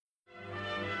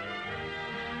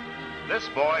This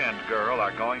boy and girl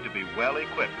are going to be well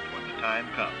equipped when the time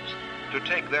comes to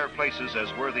take their places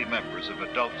as worthy members of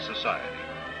adult society.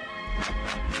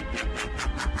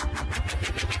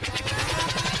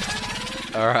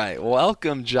 All right,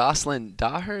 welcome, Jocelyn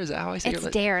Daher. Is that how I say It's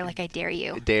it? Dare, like I dare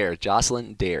you. Dare,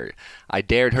 Jocelyn Dare. I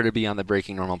dared her to be on the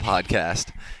Breaking Normal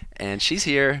podcast, and she's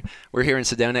here. We're here in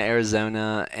Sedona,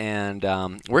 Arizona, and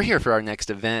we're here for our next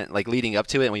event, like leading up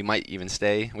to it, and we might even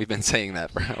stay. We've been saying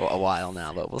that for a while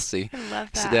now, but we'll see. I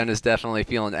love that. Sedona's definitely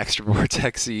feeling extra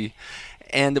vortexy.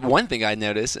 And one thing I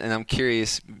noticed, and I'm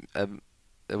curious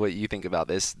what you think about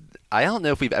this, I don't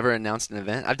know if we've ever announced an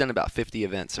event. I've done about 50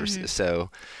 events or so.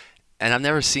 And I've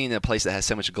never seen a place that has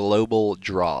so much global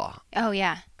draw. Oh,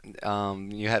 yeah.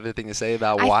 You have anything to say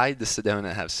about why does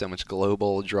Sedona have so much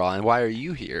global draw, and why are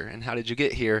you here, and how did you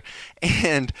get here?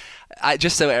 And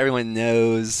just so everyone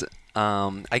knows,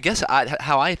 I guess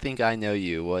how I think I know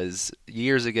you was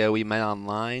years ago we met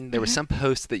online. There were some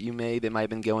posts that you made that might have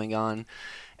been going on.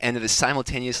 And it was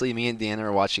simultaneously, me and Dan and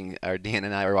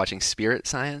I were watching Spirit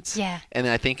Science. Yeah. And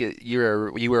then I think you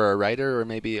were a writer, or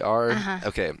maybe are.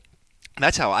 Okay.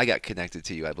 That's how I got connected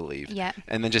to you, I believe. Yeah.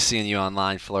 And then just seeing you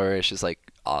online flourish is like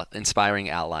inspiring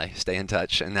ally. Stay in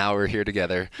touch. And now we're here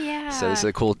together. Yeah. So this is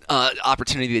a cool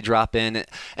opportunity to drop in.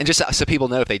 And just so people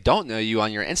know, if they don't know you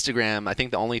on your Instagram, I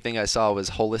think the only thing I saw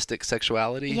was holistic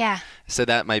sexuality. Yeah. So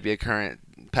that might be a current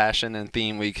passion and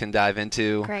theme we can dive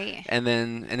into. Great. And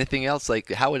then anything else,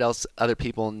 like how would else other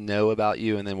people know about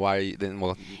you, and then then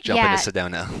we'll jump into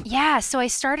Sedona. Yeah. So I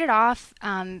started off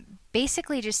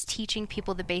basically just teaching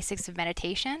people the basics of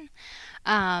meditation.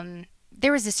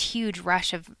 There was this huge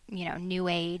rush of, new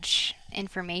age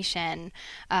information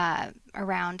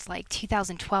around like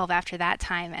 2012 after that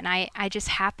time. And I just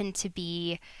happened to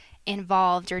be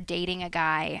involved or dating a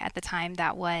guy at the time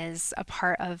that was a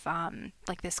part of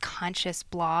like this conscious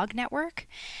blog network.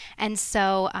 And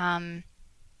so I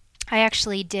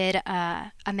actually did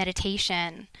a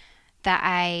meditation that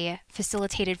I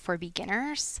facilitated for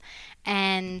beginners,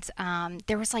 and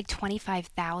there was like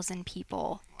 25,000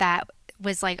 people that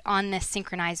was like on this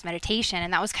synchronized meditation,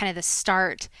 and that was kind of the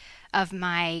start of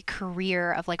my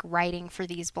career of like writing for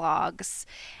these blogs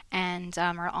and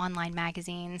or online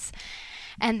magazines,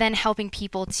 and then helping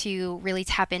people to really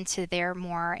tap into their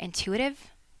more intuitive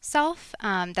self.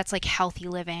 That's like healthy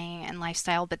living and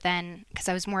lifestyle, but then because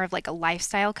I was more of like a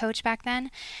lifestyle coach back then,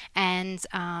 and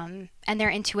their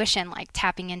intuition, like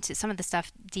tapping into some of the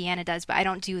stuff Deanna does, but I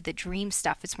don't do the dream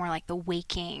stuff. It's more like the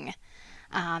waking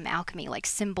alchemy, like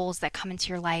symbols that come into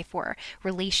your life, or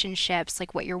relationships,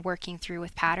 like what you're working through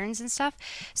with patterns and stuff.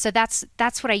 So that's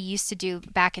what I used to do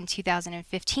back in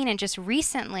 2015. And just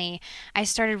recently I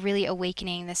started really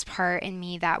awakening this part in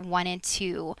me that wanted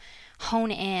to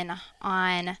hone in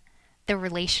on the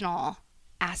relational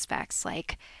aspects,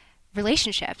 like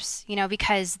relationships,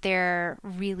 because they're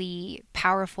really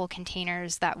powerful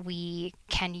containers that we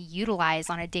can utilize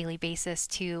on a daily basis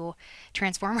to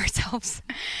transform ourselves.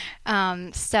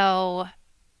 So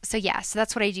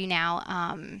that's what I do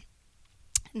now.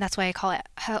 That's why I call it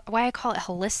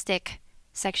holistic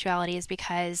sexuality, is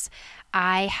because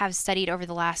I have studied over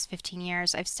the last 15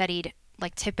 years. I've studied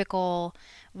like typical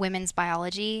women's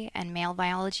biology and male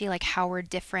biology, like how we're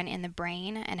different in the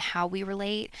brain and how we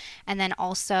relate. And then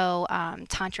also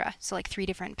Tantra. So like 3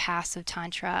 different paths of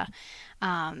Tantra.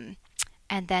 And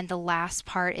then the last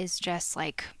part is just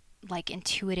like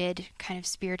intuitive kind of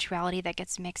spirituality that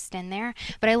gets mixed in there.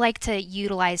 But I like to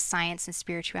utilize science and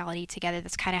spirituality together.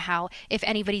 That's kind of how, if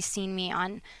anybody's seen me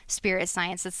on Spirit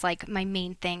Science, it's like my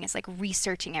main thing is like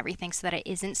researching everything so that it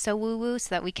isn't so woo-woo, so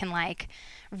that we can like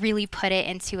really put it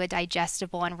into a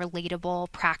digestible and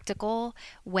relatable, practical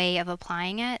way of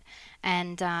applying it.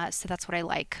 And so that's what I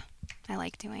like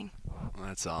doing.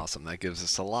 That's awesome. That gives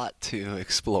us a lot to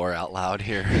explore out loud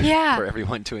here for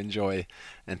everyone to enjoy.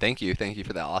 And thank you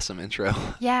for that awesome intro.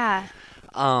 Yeah.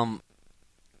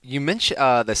 You mentioned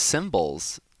the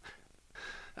symbols.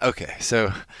 Okay,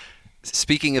 so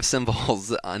speaking of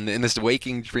symbols, in this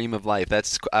waking dream of life,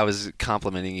 I was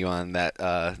complimenting you on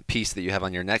that piece that you have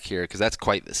on your neck here, because that's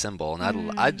quite the symbol.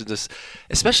 And I just,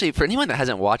 especially for anyone that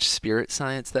hasn't watched Spirit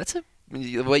Science,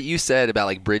 what you said about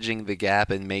like bridging the gap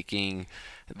and making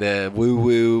the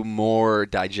woo-woo more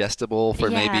digestible for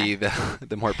maybe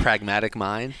the more pragmatic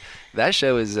mind. That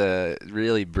show is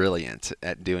really brilliant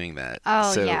at doing that.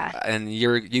 Oh, yeah. And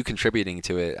you contributing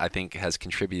to it, I think, has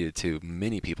contributed to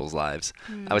many people's lives.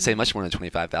 I would say much more than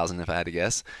 25,000 if I had to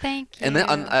guess. Thank you. And then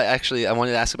I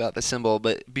wanted to ask about the symbol,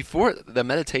 but before the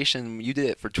meditation, you did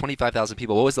it for 25,000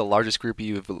 people. What was the largest group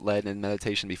you've led in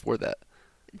meditation before that?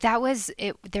 That was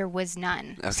it. There was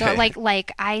none. Okay. So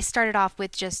like I started off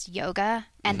with just yoga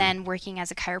and then working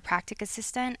as a chiropractic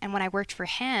assistant. And when I worked for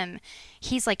him,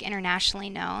 he's like internationally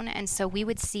known. And so we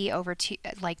would see over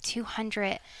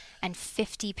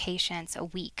 250 patients a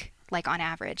week, like on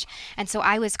average. And so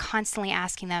I was constantly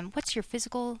asking them, what's your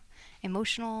physical,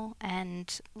 emotional,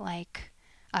 and like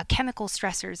chemical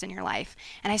stressors in your life?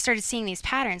 And I started seeing these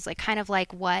patterns, like kind of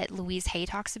like what Louise Hay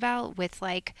talks about with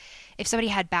like, if somebody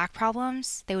had back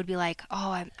problems, they would be like,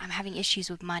 oh, I'm having issues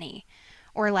with money.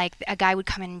 Or like a guy would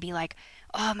come in and be like,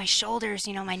 oh, my shoulders,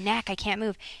 my neck, I can't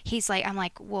move. He's like, I'm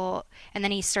like, well, and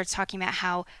then he starts talking about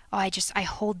how, oh, I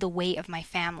hold the weight of my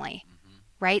family.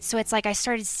 Right? So it's like I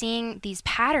started seeing these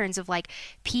patterns of like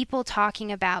people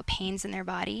talking about pains in their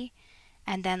body,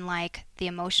 and then like the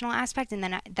emotional aspect, and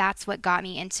then that's what got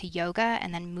me into yoga,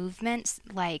 and then movements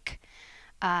like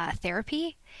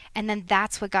therapy, and then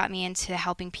that's what got me into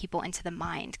helping people into the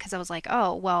mind, because I was like,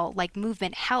 oh, well, like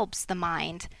movement helps the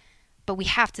mind, but we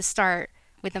have to start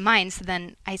with the mind. So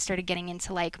then I started getting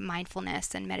into like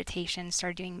mindfulness and meditation,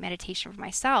 started doing meditation for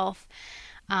myself.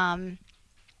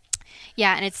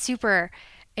 Yeah, and it's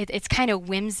kind of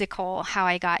whimsical how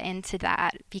I got into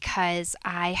that, because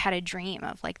I had a dream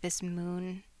of like this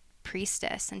moon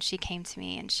priestess, and she came to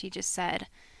me and she just said,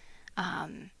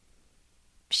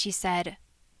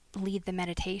 lead the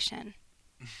meditation,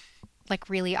 like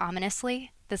really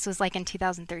ominously. This was like in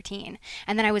 2013.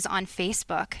 And then I was on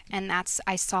Facebook, and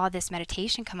I saw this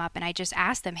meditation come up, and I just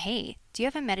asked them, hey, do you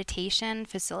have a meditation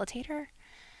facilitator?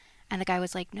 And the guy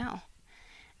was like, no.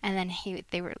 And then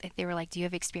they were like, do you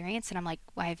have experience? And I'm like,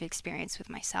 well, I have experience with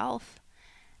myself.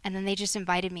 And then they just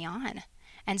invited me on.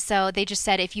 And so they just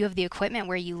said, if you have the equipment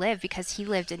where you live, because he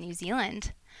lived in New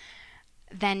Zealand,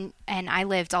 and I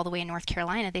lived all the way in North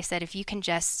Carolina, they said, if you can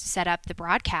just set up the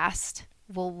broadcast,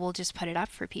 we'll just put it up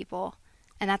for people.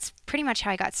 And that's pretty much how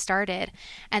I got started.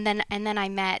 And then I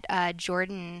met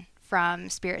Jordan from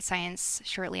Spirit Science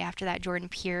shortly after that, Jordan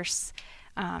Pierce.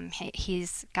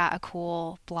 He's got a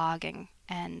cool blog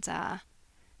and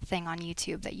thing on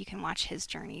YouTube that you can watch his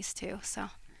journeys too. So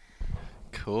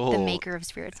cool. The maker of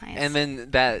Spirit Science. And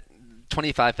then that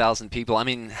 25,000 people, I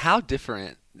mean, how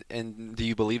different, and do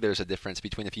you believe there's a difference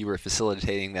between if you were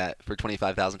facilitating that for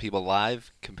 25,000 people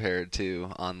live compared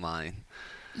to online?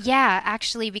 Yeah,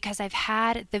 actually, because I've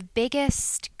had the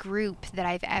biggest group that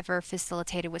I've ever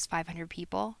facilitated was 500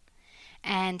 people.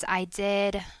 And I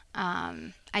did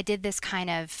this kind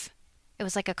of, it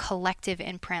was like a collective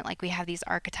imprint. Like we have these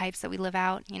archetypes that we live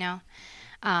out,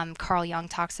 Carl Jung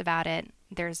talks about it.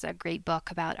 There's a great book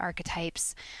about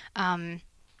archetypes. And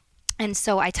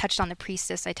so I touched on the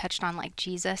priestess. I touched on like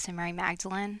Jesus and Mary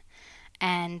Magdalene,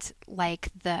 and like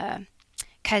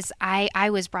because I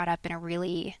was brought up in a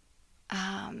really,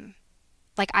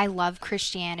 like I love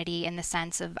Christianity in the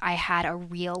sense of I had a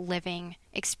real living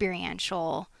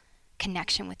experiential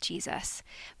connection with Jesus.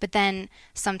 But then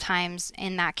sometimes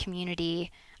in that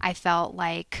community, I felt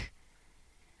like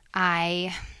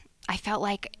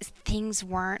things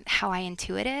weren't how I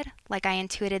intuited. Like I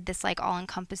intuited this like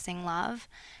all-encompassing love,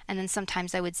 and then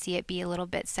sometimes I would see it be a little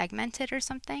bit segmented or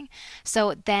something.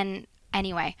 So then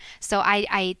anyway, so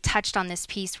I touched on this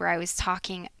piece where I was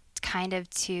talking kind of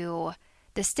to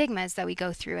the stigmas that we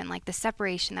go through and like the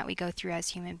separation that we go through as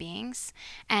human beings,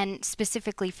 and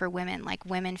specifically for women, like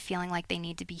women feeling like they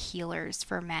need to be healers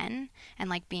for men and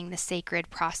like being the sacred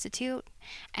prostitute.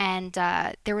 And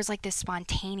there was like this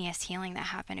spontaneous healing that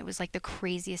happened. It was like the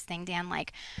craziest thing, Dan.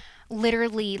 Like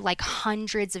literally like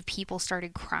hundreds of people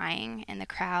started crying in the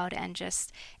crowd, and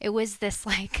just it was this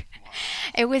like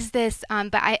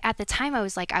but at the time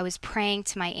I was praying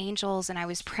to my angels, and I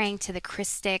was praying to the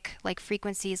Christic like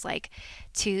frequencies, like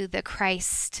to the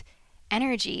Christ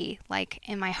energy like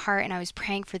in my heart, and I was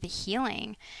praying for the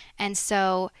healing. And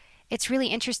so it's really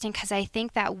interesting, because I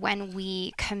think that when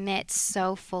we commit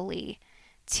so fully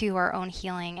to our own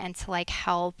healing and to like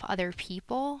help other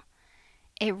people,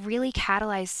 it really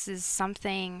catalyzes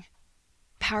something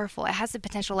powerful. It has the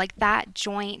potential, like that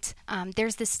joint.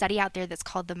 There's this study out there that's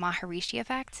called the Maharishi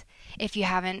effect. If you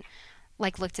haven't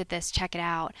like looked at this, check it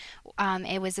out.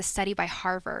 It was a study by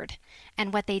Harvard,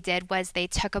 and what they did was they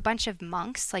took a bunch of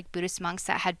monks, like Buddhist monks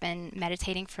that had been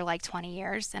meditating for like 20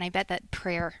 years, and I bet that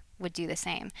prayer would do the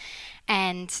same.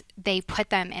 And they put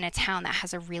them in a town that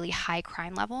has a really high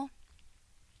crime level,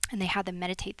 and they had them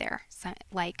meditate there, so,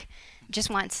 like just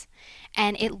once,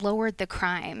 and it lowered the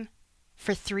crime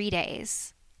for 3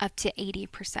 days up to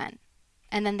 80%.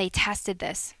 And then they tested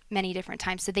this many different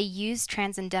times. So they used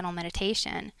transcendental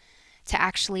meditation to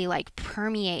actually like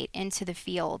permeate into the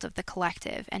field of the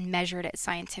collective and measured it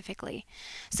scientifically.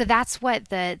 So that's what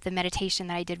the meditation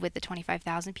that I did with the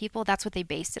 25,000 people, that's what they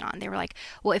based it on. They were like,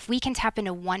 well, if we can tap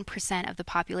into 1% of the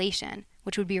population,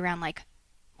 which would be around like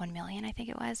 1 million, I think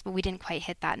it was, but we didn't quite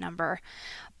hit that number.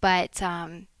 But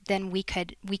then we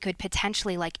could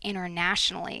potentially, like,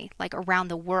 internationally, like around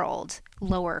the world,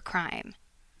 lower crime.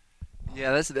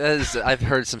 Yeah, that is. I've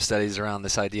heard some studies around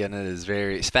this idea, and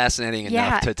it's fascinating Yeah.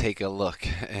 enough to take a look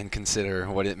and consider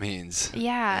what it means.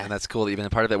 Yeah. And that's cool that you've been a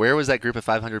part of it. Where was that group of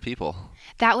 500 people?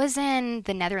 That was in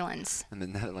the Netherlands. In the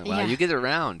Netherlands. Wow, Yeah. you get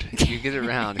around. You get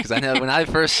around. Because I know when I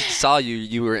first saw you,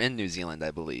 you were in New Zealand,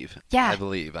 I believe. Yeah. I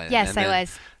believe. Yes, I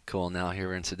was. Cool. Now here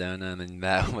we're in Sedona, and then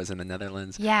that was in the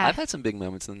Netherlands. Yeah. I've had some big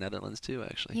moments in the Netherlands too,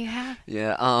 actually. You have?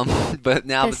 Yeah. But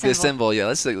now The the symbol. symbol,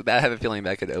 yeah. I have a feeling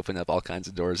that could open up all kinds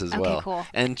of doors as Okay, well. cool.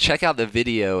 And check out the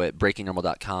video at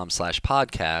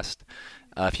breakingnormal.com/podcast.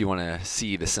 If you want to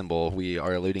see the symbol we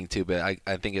are alluding to, but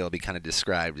I think it'll be kind of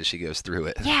described as she goes through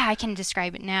it. Yeah, I can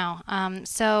describe it now.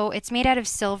 So it's made out of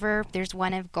silver. There's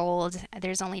one of gold.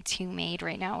 There's only 2 made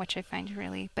right now, which I find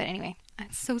really, but anyway,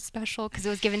 it's so special because it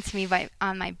was given to me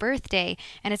on my birthday,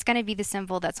 and it's going to be the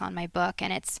symbol that's on my book.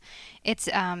 And it's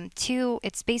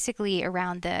basically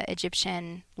around the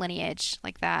Egyptian lineage,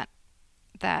 like that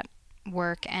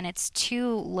work, and it's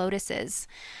 2 lotuses,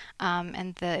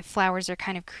 and the flowers are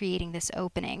kind of creating this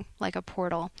opening like a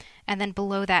portal, and then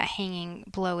below that, hanging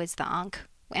below, is the Ankh.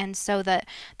 And so the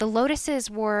lotuses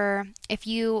were,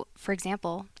 for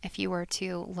example, if you were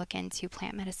to look into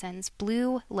plant medicines,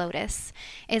 blue lotus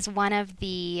is one of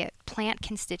the plant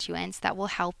constituents that will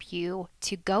help you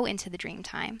to go into the dream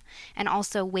time and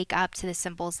also wake up to the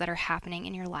symbols that are happening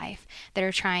in your life that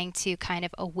are trying to kind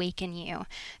of awaken you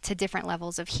to different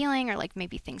levels of healing, or like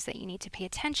maybe things that you need to pay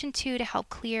attention to help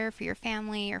clear for your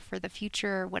family or for the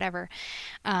future or whatever.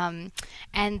 And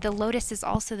the lotus is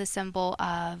also the symbol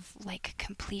of like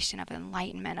completion, of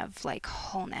enlightenment, of like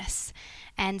wholeness.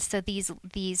 And so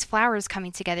these flowers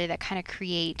coming together that kind of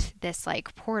create this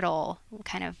like portal,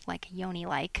 kind of like yoni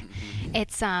like. Mm-hmm.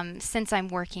 It's since I'm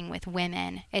working with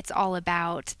women, it's all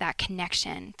about that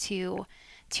connection to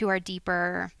our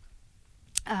deeper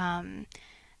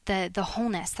the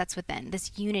wholeness that's within,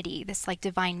 this unity, this like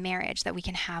divine marriage that we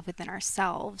can have within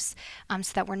ourselves,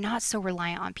 so that we're not so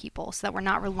reliant on people, so that we're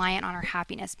not reliant on our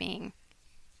happiness being,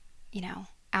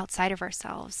 outside of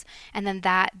ourselves. And then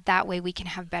that way we can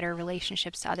have better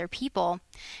relationships to other people.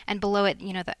 And below it,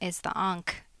 is the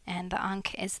Ankh, and the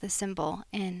Ankh is the symbol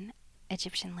in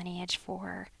Egyptian lineage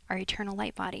for our eternal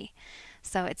light body.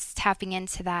 So it's tapping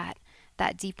into that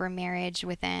deeper marriage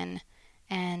within,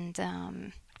 and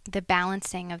the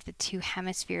balancing of the 2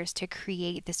 hemispheres to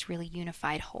create this really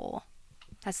unified whole.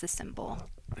 That's the symbol.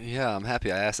 Yeah, I'm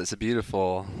happy I asked. It's a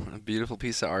beautiful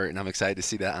piece of art, and I'm excited to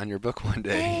see that on your book one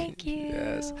day. Thank you.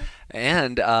 Yes.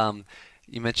 And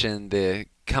you mentioned the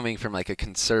coming from like a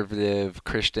conservative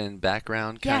Christian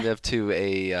background, kind of, to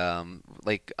a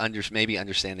maybe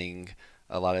understanding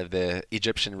a lot of the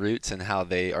Egyptian roots and how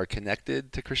they are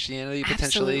connected to Christianity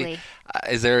potentially. Absolutely.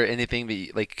 Is there anything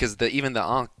that because even the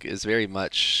Ankh is very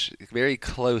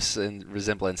close in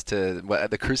resemblance to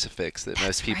the crucifix that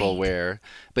most people wear,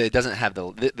 but it doesn't have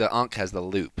the Ankh has the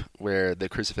loop, where the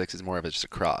crucifix is more of just a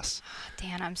cross.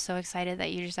 Dan, I'm so excited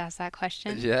that you just asked that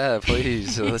question. Yeah,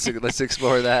 please. So let's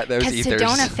explore that. Those Because ethers.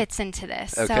 Sedona fits into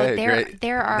this. Okay, so great.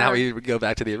 there are. Now we go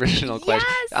back to the original question.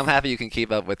 Yes! I'm happy you can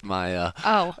keep up with my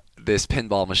this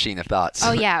pinball machine of thoughts.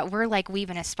 Oh yeah, we're like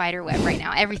weaving a spider web right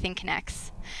now. Everything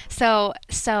connects. So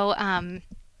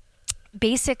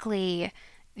basically,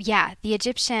 the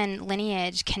Egyptian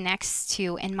lineage connects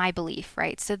to, in my belief,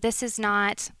 right? So this is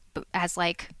not as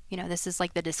like, this is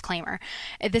like the disclaimer.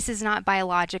 This is not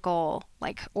biological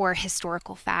or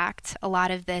historical fact. A lot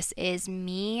of this is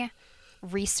me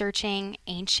researching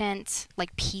ancient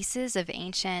pieces of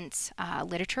ancient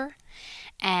literature,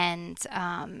 and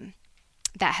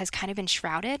that has kind of been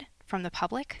shrouded from the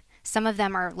public. Some of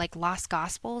them are like lost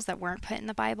gospels that weren't put in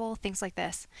the Bible, things like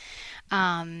this.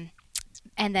 And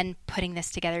then putting this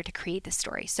together to create this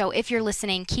story. So if you're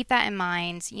listening, keep that in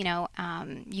mind.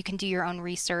 You can do your own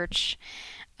research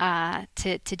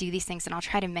to do these things, and I'll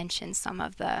try to mention some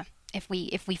of the, if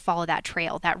we follow that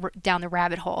trail, down the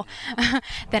rabbit hole,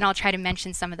 then I'll try to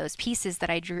mention some of those pieces that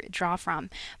I draw from.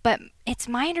 But it's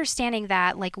my understanding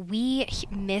that we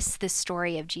miss the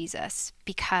story of Jesus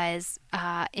because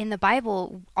in the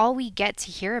Bible, all we get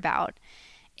to hear about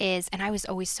is, and I was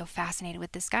always so fascinated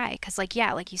with this guy because like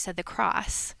you said, the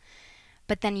cross,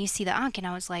 but then you see the Ankh, and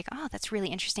I was like, oh, that's really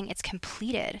interesting. It's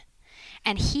completed.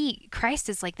 And Christ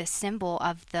is like the symbol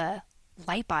of the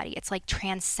light body. It's like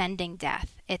transcending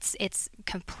death. It's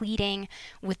completing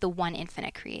with the one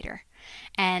infinite creator.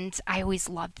 And I always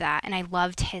loved that. And I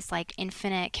loved his like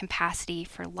infinite capacity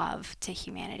for love to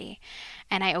humanity.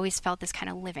 And I always felt this kind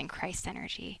of living Christ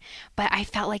energy. But I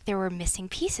felt like there were missing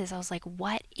pieces. I was like,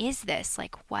 what is this?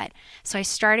 Like what? So I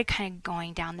started kind of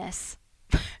going down this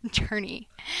journey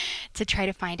to try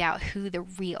to find out who the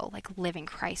real like living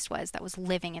Christ was that was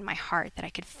living in my heart, that I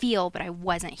could feel but I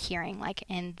wasn't hearing like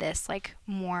in this like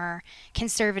more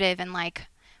conservative and like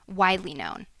widely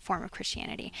known form of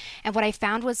Christianity. And what I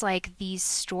found was like these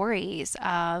stories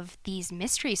of these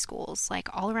mystery schools like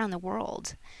all around the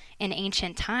world in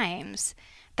ancient times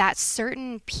that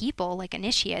certain people like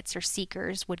initiates or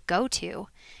seekers would go to,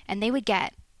 and they would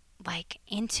get like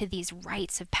into these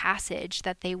rites of passage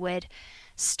that they would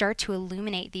start to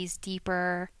illuminate these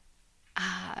deeper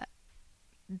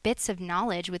bits of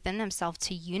knowledge within themselves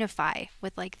to unify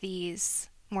with like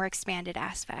these more expanded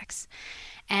aspects.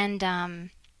 And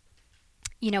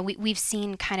we've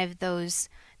seen kind of those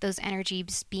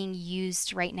energies being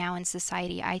used right now in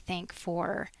society, I think,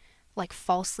 for like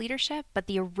false leadership, but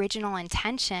the original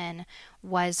intention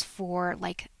was for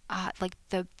like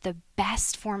the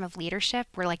best form of leadership.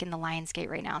 We're like in the Lion's Gate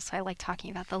right now, so I like talking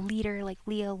about the leader, like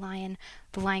Leo, lion,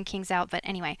 the Lion King's out. But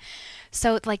anyway,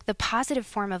 so like the positive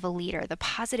form of a leader, the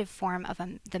positive form of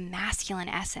the masculine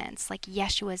essence, like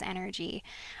Yeshua's energy,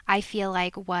 I feel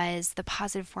like was the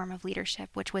positive form of leadership,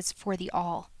 which was for the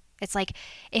all. It's like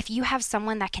if you have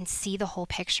someone that can see the whole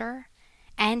picture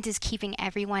and is keeping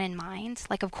everyone in mind,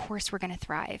 like of course we're going to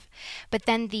thrive. But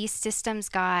then these systems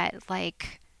got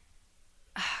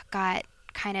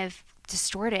kind of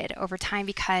distorted over time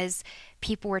because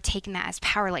people were taking that as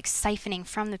power, like siphoning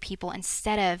from the people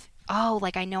instead of, oh,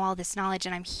 like I know all this knowledge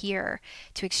and I'm here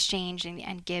to exchange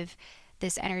and give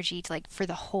this energy to like for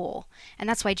the whole. And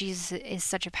that's why Jesus is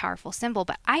such a powerful symbol.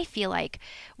 But I feel like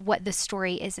what the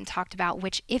story isn't talked about,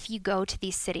 which if you go to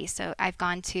these cities, so I've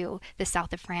gone to the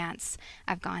south of France,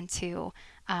 I've gone to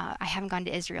I haven't gone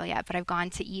to Israel yet, but I've gone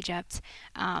to Egypt.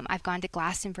 I've gone to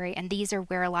Glastonbury, and these are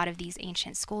where a lot of these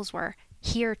ancient schools were.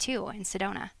 Here too, in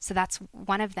Sedona. So that's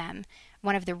one of them.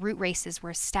 One of the root races were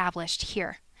established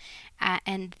here.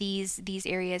 And these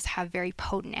areas have very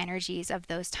potent energies of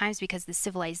those times because the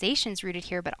civilization's rooted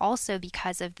here, but also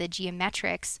because of the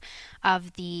geometrics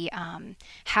of the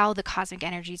how the cosmic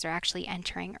energies are actually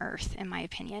entering Earth, in my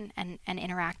opinion, and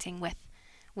interacting with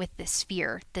this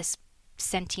sphere, this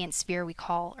sentient sphere we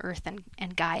call Earth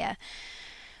and Gaia.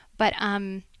 But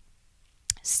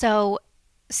so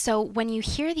when you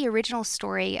hear the original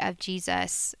story of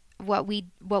Jesus, what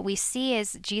we see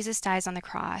is Jesus dies on the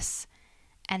cross,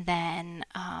 and then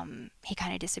he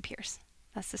kind of disappears.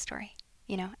 That's the story,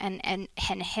 and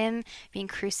him being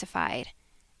crucified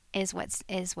is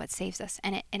what saves us,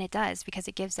 and it does, because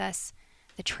it gives us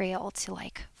the trail to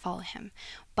like follow him.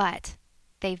 But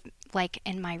they've, like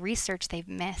in my research, they've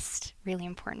missed really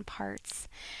important parts.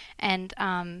 And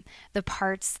the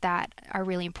parts that are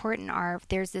really important are,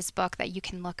 there's this book that you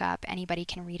can look up, anybody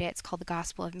can read it, it's called The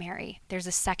Gospel of Mary. There's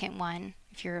a second one,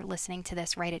 if you're listening to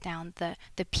this, write it down, the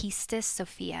Pistis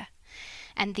Sophia.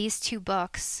 And these two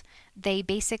books, they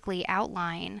basically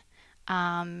outline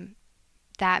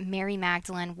that Mary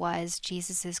Magdalene was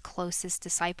Jesus's closest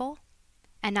disciple.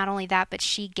 And not only that, but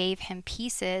she gave him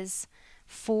pieces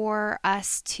for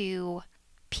us to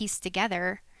piece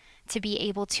together to be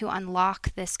able to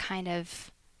unlock this kind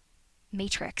of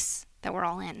matrix that we're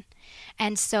all in.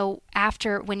 And so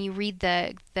when you read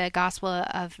the Gospel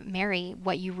of Mary,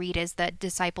 what you read is that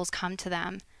disciples come to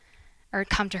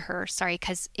her,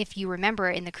 because if you remember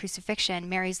in the crucifixion,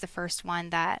 Mary's the first one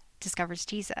that discovers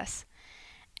Jesus.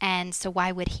 And so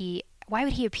why would he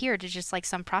appear to just like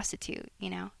some prostitute,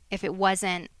 if it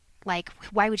wasn't like,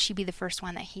 why would she be the first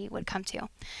one that he would come to?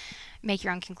 Make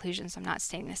your own conclusions. I'm not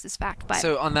stating this as fact. But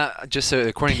so on that, just so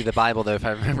according to the Bible, though, if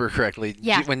I remember correctly,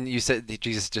 yeah. When you said that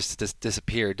Jesus just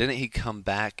disappeared, didn't he come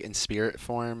back in spirit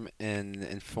form and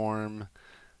inform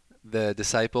the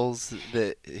disciples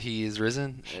that he is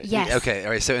risen? Yes. Okay. All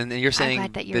right. So and you're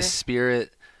saying that the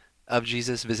spirit of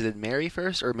Jesus visited Mary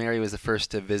first, or Mary was the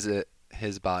first to visit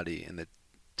his body in the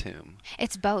tomb?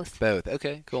 It's both. Both.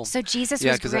 Okay, cool. So Jesus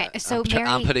was Mary.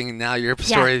 I'm putting now your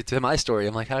story to my story.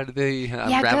 I'm like, how did they?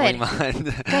 I'm unraveling mine.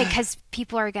 Good, because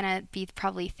people are gonna be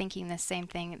probably thinking the same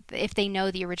thing if they know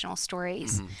the original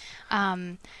stories.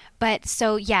 Mm-hmm. But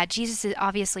so Jesus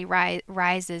obviously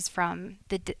rises from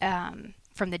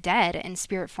the dead in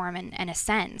spirit form and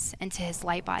ascends into his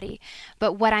light body.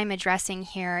 But what I'm addressing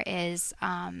here is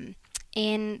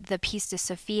in the Pistis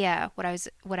Sophia, what I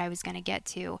was going to get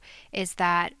to is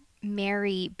that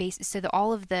Mary,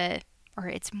 all of the or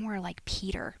it's more like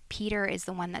Peter. Peter is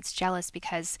the one that's jealous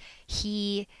because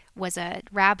he was a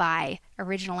rabbi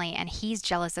originally, and he's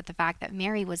jealous at the fact that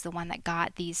Mary was the one that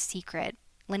got these secret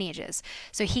lineages.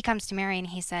 So he comes to Mary and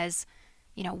he says,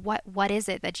 what is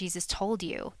it that Jesus told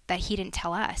you that he didn't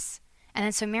tell us? And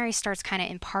then so Mary starts kind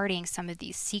of imparting some of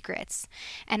these secrets.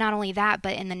 And not only that,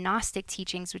 but in the Gnostic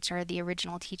teachings, which are the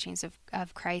original teachings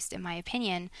of Christ, in my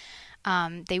opinion,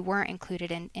 they weren't included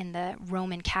in the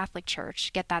Roman Catholic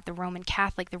Church. Get that? The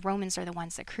Romans are the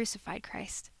ones that crucified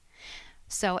Christ.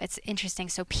 So it's interesting.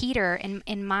 So Peter,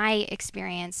 in my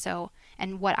experience,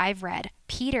 and what I've read,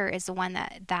 Peter is the one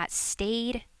that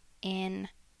stayed in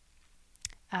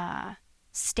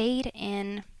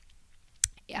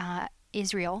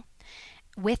Israel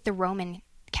with the Roman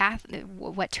Catholic,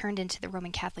 what turned into the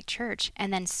Roman Catholic Church,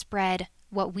 and then spread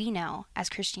what we know as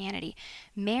Christianity.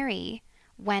 Mary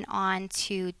went on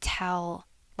to tell,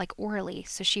 like, orally,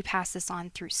 so she passed this on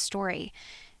through story.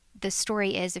 The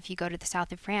story is, if you go to the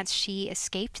south of France, she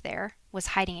escaped there, was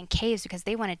hiding in caves because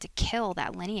they wanted to kill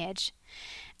that lineage.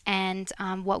 And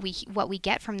what we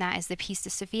get from that is the Piece de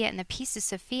Sophia, and the Piece de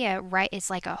Sophia is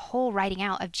like a whole writing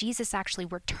out of Jesus actually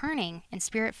returning in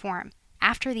spirit form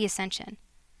after the ascension.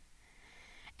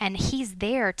 And he's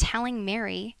there telling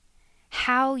Mary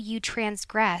how you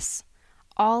transgress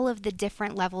all of the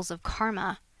different levels of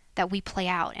karma that we play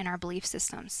out in our belief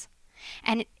systems.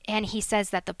 And he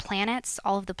says that the planets,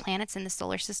 all of the planets in the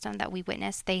solar system that we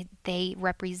witness, they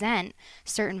represent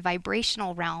certain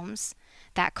vibrational realms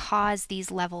that cause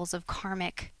these levels of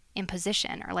karmic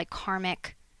imposition, or like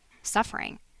karmic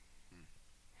suffering.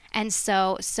 And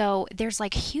so there's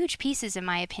like huge pieces, in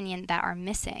my opinion, that are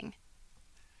missing.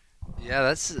 Yeah,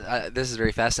 this is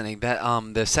very fascinating. That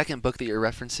the second book that you're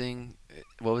referencing,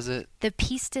 what was it? The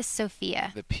Piece de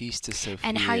Sophia. The Piece de Sophia.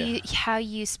 And how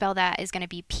you spell that is going to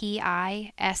be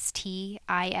Pistis,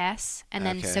 and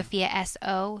then Sophia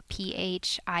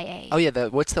Sophia. Oh yeah,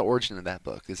 what's the origin of that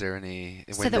book? Is there any?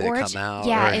 When did it come out?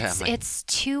 Yeah, it's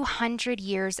 200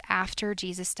 years after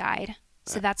Jesus died.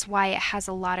 So that's why it has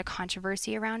a lot of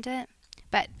controversy around it.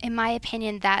 But in my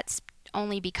opinion, that's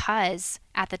only because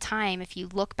at the time, if you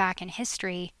look back in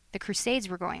history, the Crusades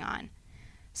were going on.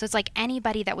 So it's like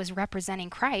anybody that was representing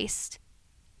Christ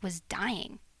was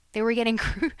dying. They were getting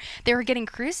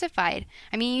crucified.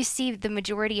 I mean, you see the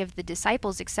majority of the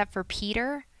disciples, except for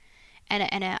Peter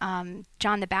and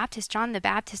John the Baptist. John the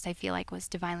Baptist, I feel like, was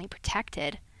divinely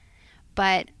protected,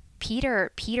 but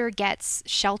Peter gets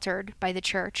sheltered by the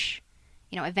church.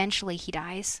 Eventually he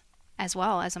dies as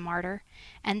well as a martyr,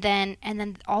 and then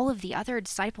all of the other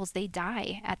disciples, they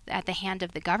die at the hand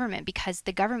of the government, because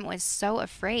the government was so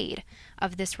afraid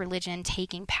of this religion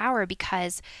taking power,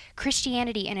 because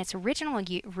Christianity in its original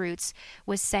roots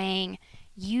was saying,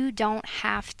 you don't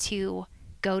have to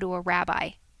go to a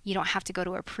rabbi, you don't have to go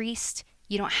to a priest,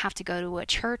 you don't have to go to a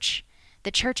church.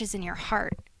 The church is in your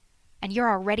heart, and you're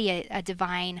already a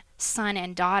divine son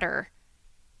and daughter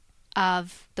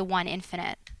of the one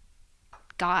infinite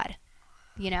God,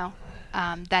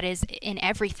 that is in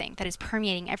everything, that is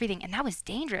permeating everything. And that was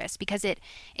dangerous because it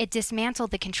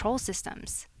dismantled the control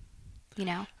systems,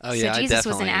 Oh, yeah, so Jesus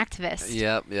was an activist.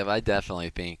 Yep. I definitely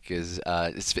think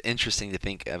it's interesting to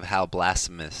think of how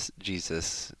blasphemous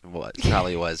Jesus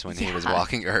probably was when he was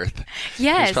walking earth.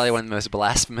 Yes. He was probably one of the most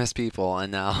blasphemous people,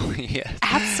 and now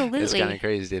Absolutely. It's kind of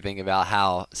crazy to think about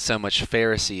how so much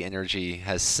Pharisee energy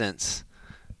has since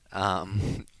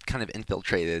kind of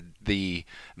infiltrated the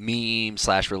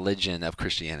meme/religion of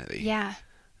Christianity. Yeah.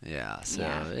 Yeah, so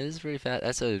it is very fast.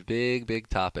 That's a big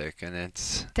topic, and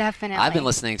it's definitely. I've been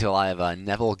listening to a lot of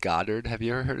Neville Goddard. Have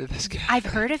you ever heard of this guy? I've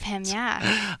heard of him.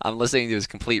 Yeah. I'm listening to his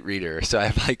complete reader, so I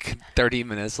have like 30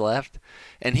 minutes left,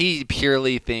 and he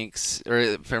purely thinks,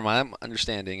 or from my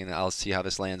understanding, and I'll see how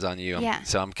this lands on you.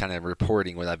 So I'm kind of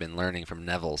reporting what I've been learning from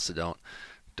Neville. So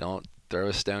don't throw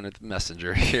a stone at the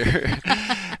messenger here.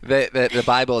 The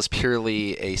Bible is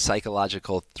purely a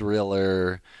psychological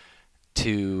thriller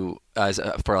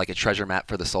for like a treasure map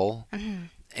for the soul,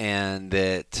 and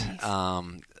that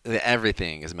that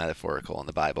everything is metaphorical in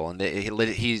the Bible, and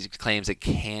he claims it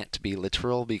can't be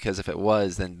literal, because if it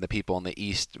was, then the people in the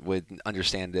East would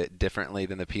understand it differently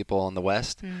than the people in the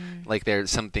West. Like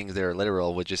there's some things that are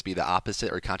literal would just be the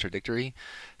opposite or contradictory.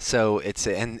 So it's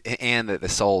and that the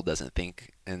soul doesn't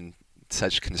think in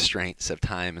such constraints of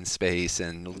time and space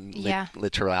and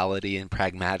literality and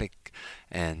pragmatic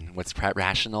and what's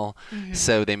rational.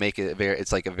 So they make it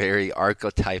it's like a very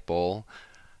archetypal,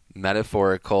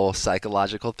 metaphorical,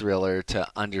 psychological thriller to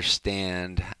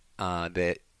understand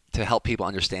to help people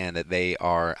understand that they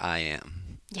are I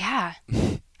am. Yeah.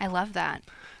 I love that.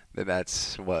 that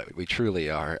that's what we truly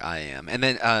are. I am. And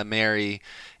then Mary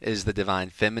is the divine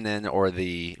feminine, or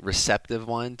the receptive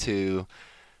one to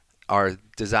our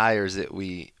desires that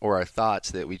we, or our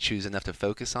thoughts that we choose enough to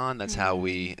focus on. That's how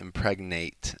we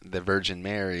impregnate the Virgin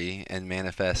Mary and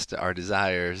manifest our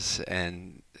desires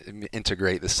and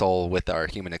integrate the soul with our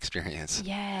human experience.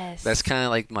 Yes. That's kind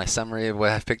of like my summary of what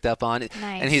I've picked up on.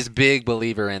 Nice. And he's a big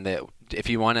believer in that. If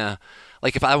you want to,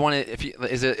 like,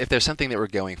 if there's something that we're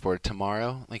going for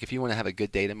tomorrow, like if you want to have a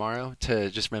good day tomorrow, to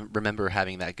just remember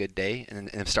having that good day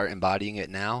and start embodying it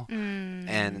now.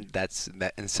 And that's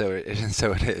that. And so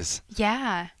it is.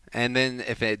 Yeah. And then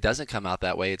if it doesn't come out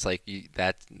that way, it's like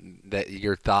that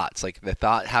your thoughts, like the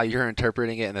thought, how you're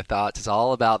interpreting it, and the thoughts. It's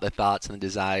all about the thoughts and the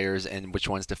desires, and which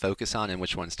ones to focus on and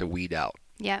which ones to weed out.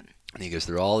 Yep. And he goes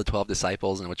through all the 12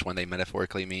 disciples and which one they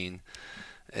metaphorically mean.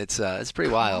 It's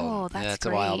pretty wild. Oh, that's yeah, it's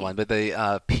great. a wild one. But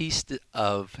the Piece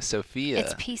of Sophia.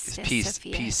 It's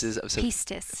Sophia. Pieces of Sophia.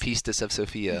 Pistis of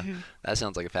Sophia. That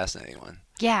sounds like a fascinating one.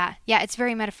 Yeah, it's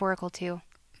very metaphorical too,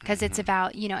 because it's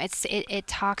about, it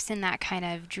talks in that kind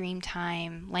of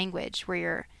Dreamtime language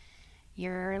where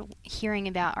you're hearing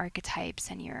about archetypes,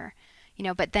 and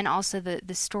but then also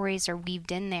the stories are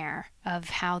weaved in there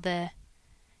of how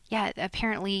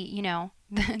apparently,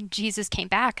 Jesus came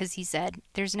back because he said,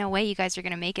 there's no way you guys are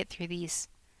going to make it through these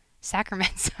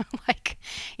sacraments. Like,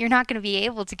 you're not going to be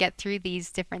able to get through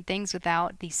these different things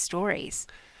without these stories.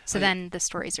 So then the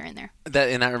stories are in there.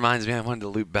 That reminds me, I wanted to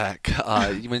loop back.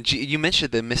 When you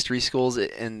mentioned the mystery schools,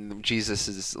 and Jesus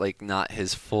is like not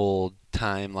his full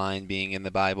timeline being in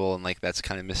the Bible, and like that's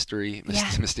kind of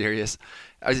mysterious.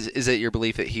 Is it your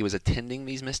belief that he was attending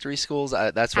these mystery schools?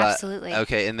 That's what. Absolutely.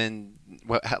 Okay, and then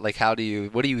what do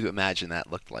you imagine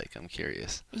that looked like? I'm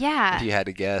curious. Yeah. If you had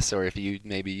to guess, or if you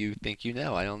think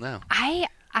I don't know. I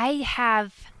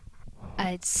have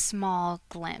a small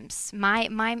glimpse.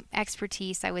 My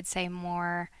expertise, I would say,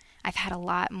 I've had a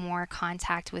lot more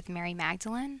contact with Mary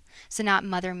Magdalene. So not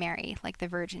Mother Mary, like the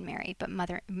Virgin Mary, but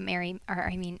Mary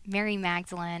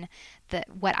Magdalene,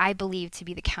 what I believe to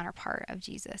be the counterpart of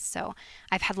Jesus. So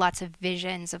I've had lots of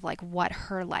visions of like what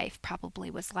her life probably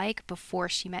was like before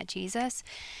she met Jesus.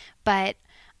 But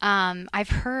I've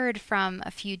heard from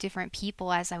a few different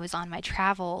people as I was on my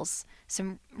travels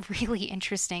some really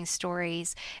interesting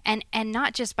stories, and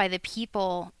not just by the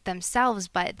people themselves,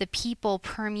 but the people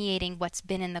permeating what's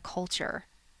been in the culture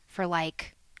for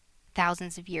like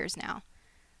thousands of years now.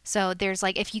 So there's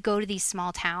like, if you go to these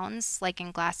small towns like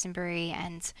in Glastonbury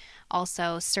and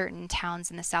also certain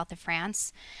towns in the south of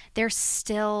France, they're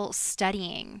still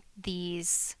studying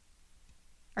these,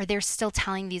 or they're still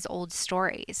telling these old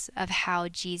stories of how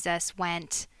Jesus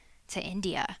went to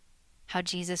India, how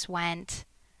Jesus went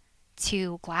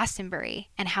to Glastonbury,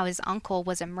 and how his uncle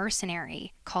was a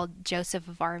mercenary called Joseph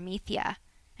of Arimathea.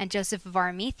 And Joseph of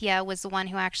Arimathea was the one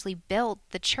who actually built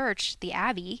the church, the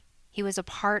abbey. He was a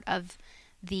part of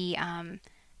the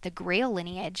Grail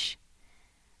lineage.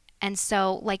 And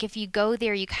so, like, if you go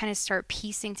there, you kind of start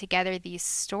piecing together these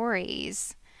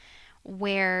stories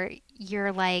where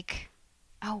you're like,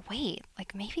 oh, wait,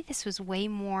 like maybe this was way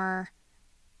more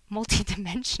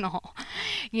multidimensional,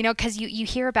 because you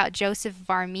hear about Joseph of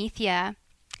Arimathea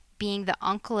being the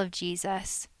uncle of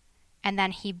Jesus, and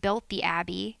then he built the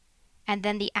abbey, and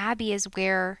then the abbey is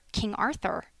where King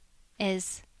Arthur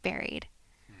is buried.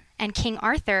 And King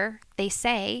Arthur, they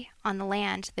say, on the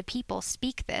land, the people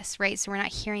speak this, right? So we're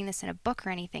not hearing this in a book or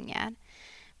anything yet,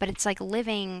 but it's like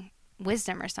living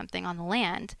wisdom or something on the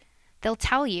land. They'll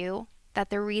tell you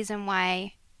that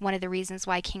one of the reasons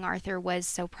why King Arthur was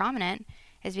so prominent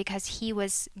is because he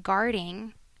was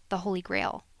guarding the Holy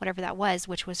Grail, whatever that was,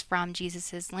 which was from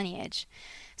Jesus's lineage.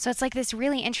 So it's like this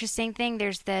really interesting thing.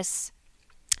 There's this,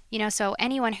 so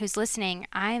anyone who's listening,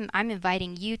 I'm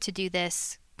inviting you to do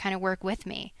this kind of work with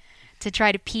me, to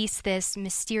try to piece this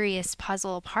mysterious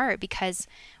puzzle apart, because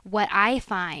what I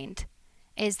find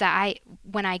is that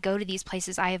when I go to these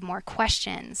places, I have more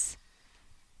questions.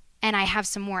 And I have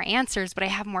some more answers, but I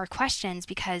have more questions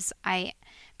because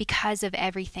of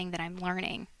everything that I'm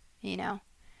learning,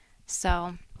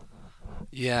 So.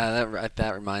 Yeah,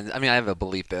 that reminds. I mean, I have a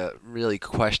belief that really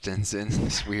questions in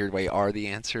this weird way are the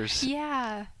answers.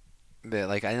 Yeah. That,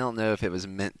 like, I don't know if it was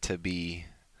meant to be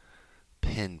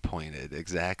pinpointed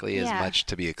exactly as much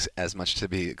to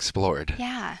be explored.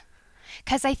 Yeah,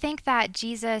 because I think that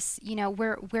Jesus,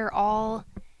 we're all,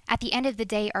 at the end of the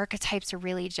day, archetypes are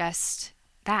really just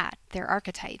that. They're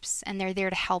archetypes, and they're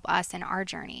there to help us in our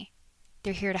journey.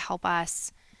 They're here to help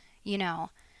us,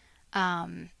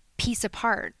 piece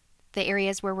apart the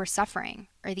areas where we're suffering,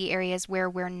 or the areas where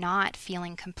we're not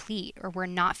feeling complete, or we're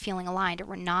not feeling aligned, or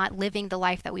we're not living the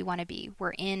life that we want to be.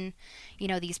 We're in,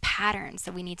 these patterns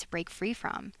that we need to break free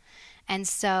from. And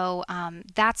so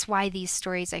that's why these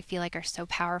stories, I feel like, are so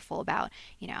powerful about,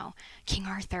 King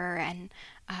Arthur and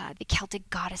the Celtic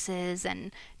goddesses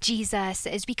and Jesus,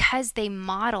 is because they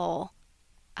model,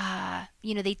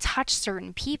 they touch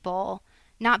certain people,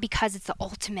 not because it's the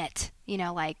ultimate,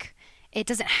 it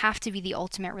doesn't have to be the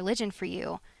ultimate religion for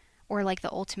you, or like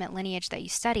the ultimate lineage that you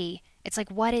study. It's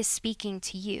like, what is speaking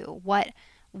to you? What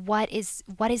is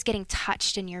getting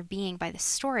touched in your being by the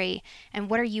story, and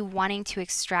what are you wanting to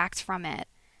extract from it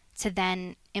to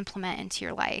then implement into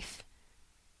your life,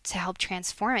 to help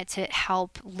transform it, to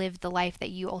help live the life that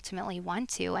you ultimately want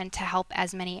to, and to help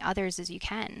as many others as you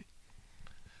can.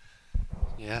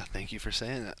 Yeah, thank you for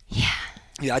saying that. Yeah.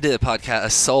 Yeah, I did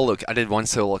I did one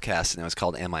solo cast, and it was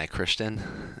called Am I a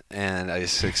Christian? And I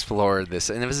just explored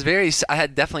this, and it was I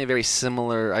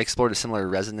explored a similar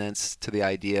resonance to the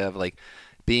idea of like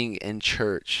being in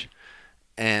church,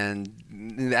 and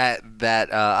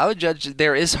that I would judge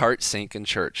there is heart sync in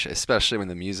church, especially when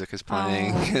the music is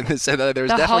playing. And so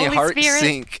there's definitely Holy heart Spirit.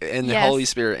 sync in the Holy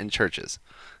Spirit in churches.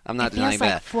 I'm not denying It feels like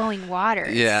that. flowing water.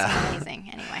 Yeah. It's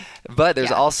amazing. Anyway. But there's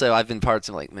also, I've been parts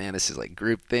of like, man, this is like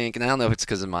groupthink, and I don't know if it's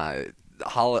because of my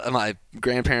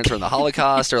grandparents were in the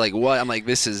Holocaust or like what. I'm like,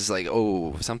 this is like,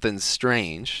 oh, something's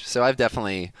strange. So I've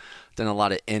definitely done a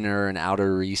lot of inner and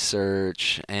outer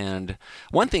research. And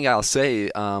one thing I'll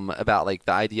say about like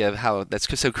the idea of how that's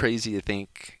so crazy to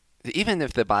think, even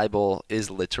if the Bible is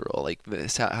literal, like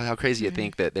this, how crazy to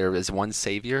think that there is one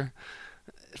Savior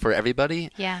for everybody.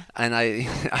 Yeah. And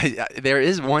I there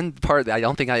is one part that I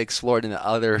don't think I explored in the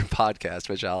other podcast,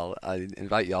 which I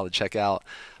invite you all to check out.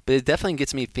 But it definitely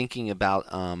gets me thinking about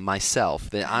myself,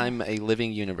 that I'm a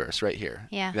living universe right here.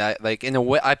 Yeah. That, like, in a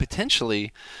way,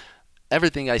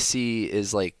 everything I see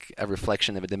is like a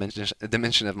reflection of a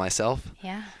dimension of myself.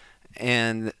 Yeah.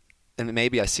 And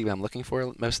maybe I see what I'm looking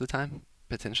for most of the time,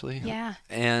 potentially. Yeah.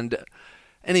 And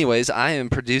anyways, I am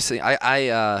producing. I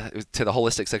to the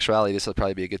holistic sexuality. This will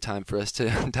probably be a good time for us to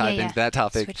dive into that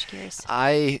topic. Switch gears.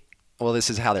 Well,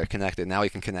 this is how they're connected. Now we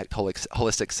can connect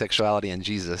holistic sexuality and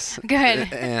Jesus.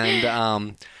 Good.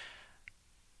 And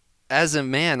as a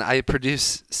man, I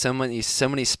produce so many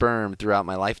sperm throughout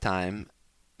my lifetime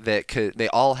that they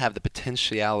all have the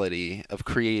potentiality of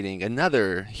creating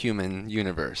another human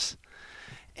universe.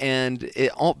 And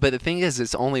but the thing is,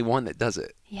 it's only one that does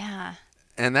it. Yeah.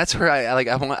 And that's where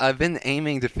I've been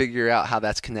aiming to figure out how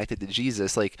that's connected to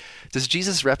Jesus. Like, does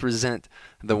Jesus represent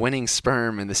the winning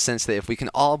sperm in the sense that if we can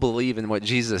all believe in what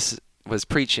Jesus was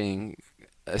preaching,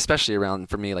 especially around,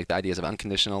 for me, like the ideas of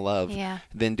unconditional love,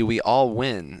 then do we all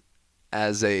win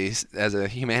as a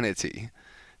humanity?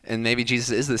 And maybe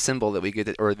Jesus is the symbol that we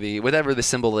get, or whatever the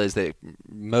symbol is that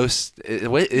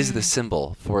what is the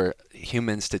symbol for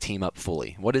humans to team up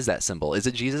fully? What is that symbol? Is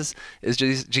it Jesus? Is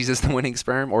Jesus the winning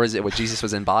sperm, or is it what Jesus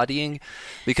was embodying?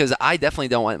 Because I definitely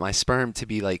don't want my sperm to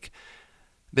be like,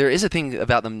 there is a thing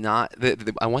about them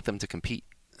I want them to compete.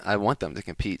 I want them to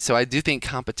compete. So I do think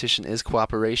competition is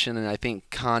cooperation, and I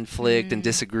think conflict and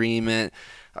disagreement,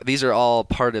 these are all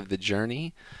part of the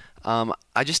journey.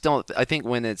 I think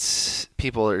when it's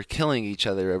people are killing each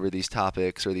other over these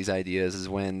topics or these ideas is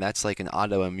when that's like an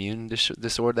autoimmune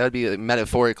disorder. That would be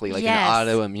metaphorically like an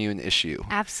autoimmune issue.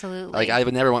 Absolutely. Like, I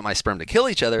would never want my sperm to kill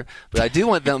each other, but I do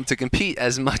want them to compete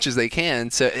as much as they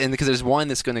can. So, and because there's one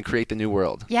that's going to create the new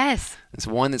world. Yes. It's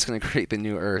one that's going to create the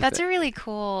new earth. That's a really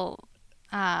cool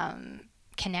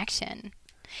connection.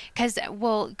 Because,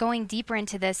 going deeper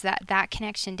into this, that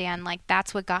connection, Dan, like,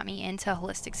 that's what got me into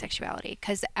holistic sexuality.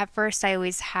 Because at first I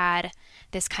always had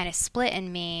this kind of split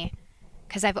in me,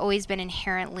 because I've always been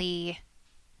inherently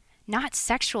not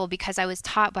sexual, because I was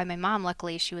taught by my mom,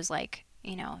 luckily, she was like,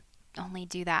 only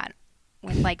do that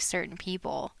with like certain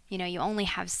people. You only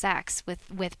have sex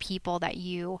with people that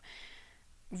you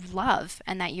love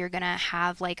and that you're going to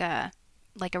have like a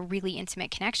really intimate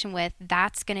connection with.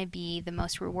 That's going to be the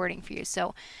most rewarding for you.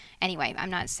 So anyway, I'm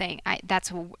not saying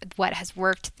that's what has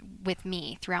worked with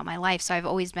me throughout my life. So I've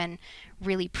always been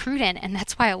really prudent. And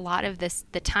that's why a lot of the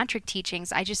tantric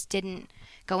teachings, I just didn't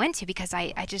go into, because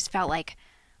I just felt like,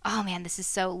 oh man, this is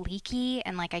so leaky.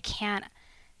 And like, I can't,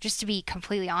 just to be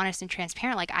completely honest and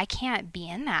transparent, like I can't be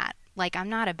in that. Like, I'm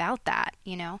not about that,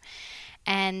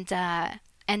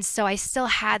 And so I still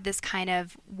had this kind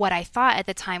of what I thought at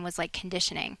the time was like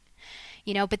conditioning,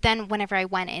 but then whenever I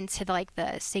went into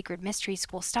the sacred mystery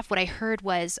school stuff, what I heard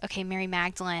was, okay, Mary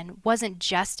Magdalene wasn't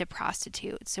just a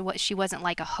prostitute. So she wasn't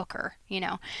like a hooker,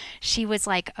 she was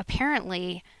like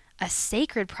apparently a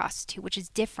sacred prostitute, which is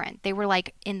different. They were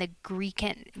like in the Greek,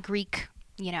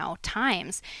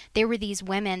 times, they were these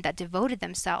women that devoted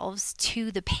themselves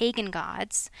to the pagan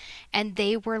gods, and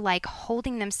they were like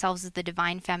holding themselves as the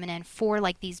divine feminine for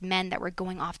like these men that were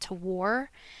going off to war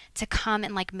to come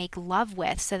and like make love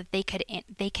with, so that they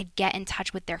could get in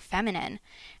touch with their feminine,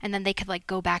 and then they could like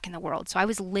go back in the world. So I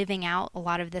was living out a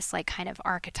lot of this like kind of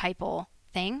archetypal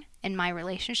thing in my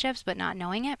relationships, but not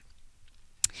knowing it.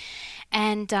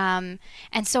 And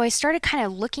so I started kind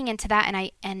of looking into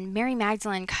that, and Mary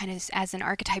Magdalene kind of as an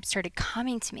archetype started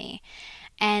coming to me.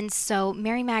 And so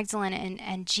Mary Magdalene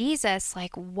and Jesus,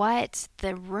 like what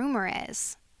the rumor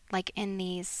is, like in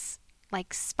these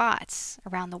like spots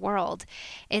around the world,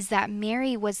 is that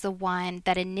Mary was the one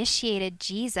that initiated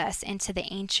Jesus into the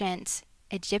ancient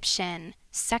Egyptian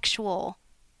sexual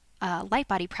light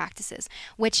body practices,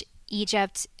 which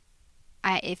Egypt,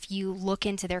 if you look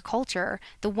into their culture,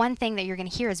 the one thing that you're going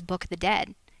to hear is Book of the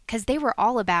Dead, because they were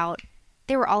all about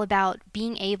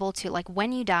being able to, like,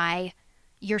 when you die,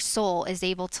 your soul is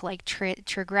able to like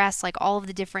transgress like all of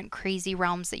the different crazy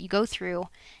realms that you go through,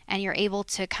 and you're able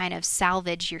to kind of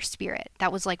salvage your spirit.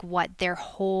 That was like what their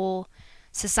whole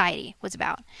society was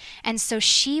about. And so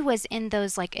she was in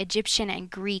those like Egyptian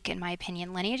and Greek, in my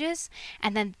opinion, lineages.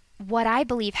 And then what I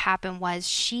believe happened was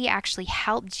she actually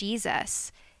helped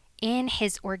Jesus in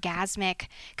his orgasmic,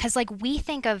 because like we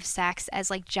think of sex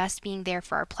as like just being there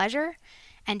for our pleasure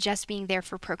and just being there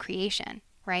for procreation,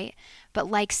 right? But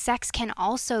like sex can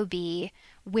also be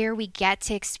where we get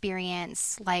to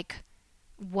experience like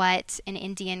what in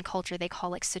Indian culture they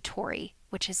call like satori,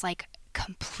 which is like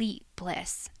complete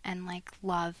bliss and like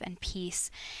love and peace.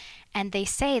 And they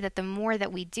say that the more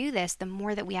that we do this, the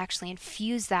more that we actually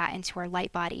infuse that into our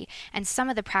light body. And some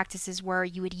of the practices where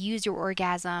you would use your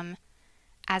orgasm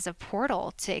as a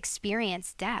portal to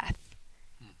experience death.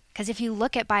 Because if you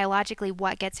look at biologically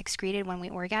what gets excreted when we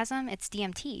orgasm, it's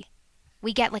DMT.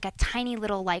 We get like a tiny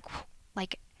little like,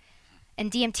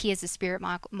 and DMT is the spirit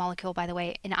molecule, by the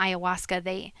way. In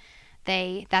ayahuasca,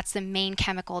 that's the main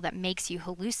chemical that makes you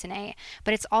hallucinate.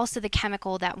 But it's also the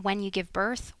chemical that when you give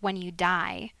birth, when you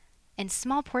die, in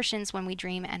small portions when we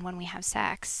dream and when we have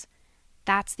sex,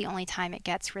 that's the only time it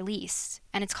gets released.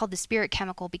 And it's called the spirit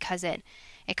chemical because it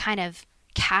kind of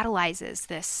catalyzes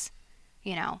this,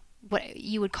 what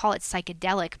you would call it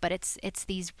psychedelic, but it's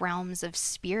these realms of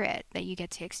spirit that you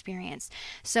get to experience.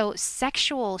 So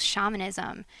sexual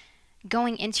shamanism,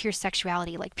 going into your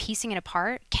sexuality, like piecing it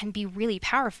apart, can be really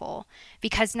powerful,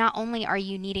 because not only are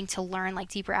you needing to learn like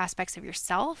deeper aspects of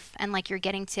yourself, and like you're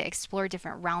getting to explore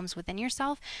different realms within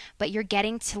yourself, but you're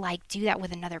getting to like do that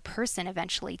with another person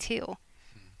eventually too.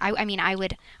 I mean, I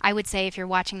would say if you're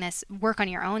watching this, work on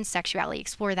your own sexuality,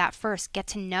 explore that first, get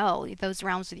to know those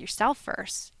realms with yourself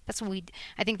first. That's what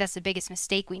I think that's the biggest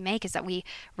mistake we make, is that we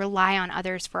rely on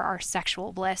others for our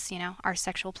sexual bliss, our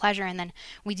sexual pleasure, and then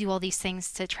we do all these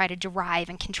things to try to derive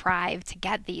and contrive to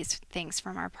get these things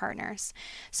from our partners.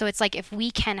 So it's like if we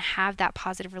can have that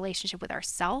positive relationship with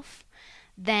ourselves,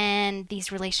 then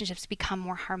these relationships become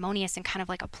more harmonious and kind of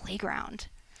like a playground.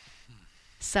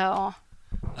 So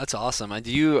that's awesome. And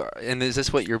is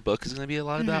this what your book is going to be a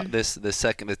lot about?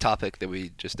 The topic that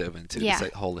we just dove into,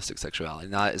 holistic sexuality,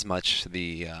 not as much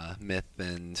the myth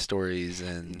and stories,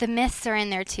 and the myths are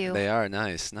in there too. They are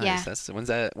nice. Yeah.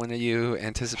 When are you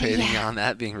anticipating on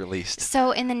that being released?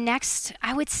 So in the next,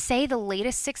 I would say the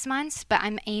latest 6 months, but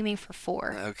I'm aiming for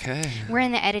 4. Okay. We're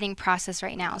in the editing process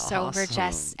right now, so awesome. we're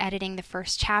just editing the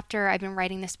first chapter. I've been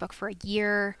writing this book for a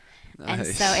year. Nice.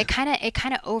 And so it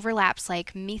kind of overlaps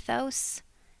like mythos,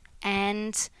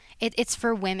 and it's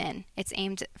for women. It's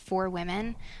aimed for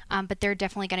women, but there are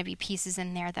definitely going to be pieces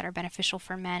in there that are beneficial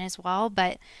for men as well.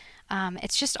 But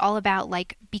it's just all about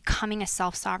like becoming a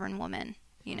self-sovereign woman.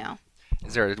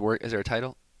 Is there a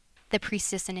title? The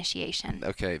Priestess Initiation.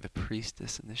 Okay, the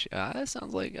Priestess Initiation. That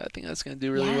sounds like, I think that's going to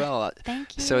do really well.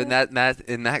 Thank you. So in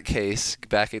that case,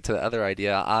 back into the other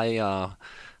idea, I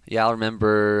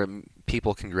remember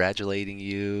people congratulating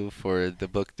you for the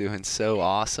book doing so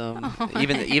awesome. Oh,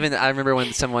 even I remember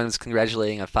when someone was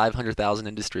congratulating a 500,000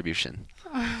 in distribution.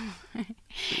 I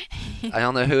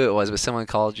don't know who it was, but someone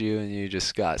called you and you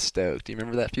just got stoked. Do you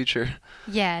remember that future?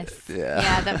 Yes.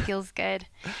 Yeah, that feels good.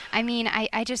 I mean,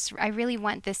 I really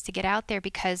want this to get out there,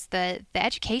 because the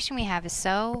education we have is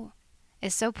so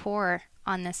poor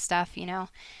on this stuff,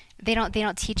 They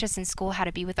don't teach us in school how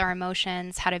to be with our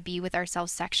emotions, how to be with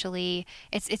ourselves sexually.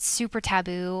 It's super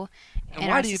taboo in our society. And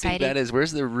why do you think that is?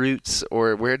 Where's the roots,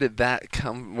 or where did that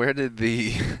come? Where did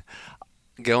the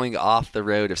going off the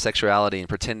road of sexuality and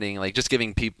pretending like just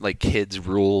giving people like kids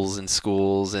rules in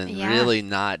schools and really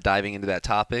not diving into that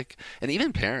topic. And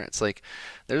even parents, like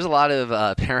there's a lot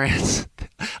of parents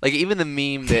like even the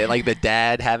meme that like the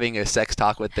dad having a sex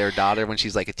talk with their daughter when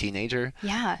she's like a teenager.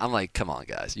 Yeah. I'm like, come on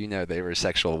guys, they were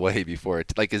sexual way before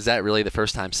it. Like, is that really the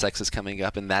first time sex is coming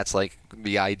up and that's like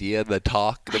the idea, the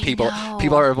talk, the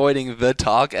people are avoiding the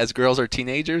talk as girls are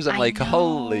teenagers? I'm like,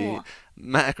 holy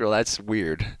mackerel, that's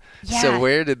weird. Yeah. So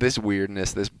where did this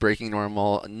weirdness, this breaking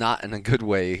normal, not in a good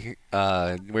way,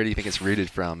 where do you think it's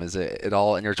rooted from? Is it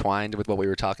all intertwined with what we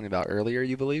were talking about earlier,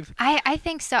 you believe? I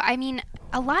think so. I mean,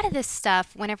 a lot of this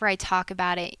stuff, whenever I talk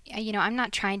about it, I'm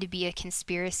not trying to be a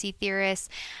conspiracy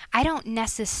theorist. I don't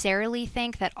necessarily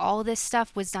think that all this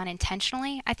stuff was done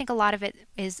intentionally. I think a lot of it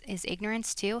is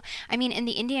ignorance too. I mean, in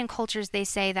the Indian cultures, they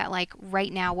say that like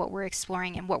right now what we're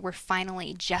exploring and what we're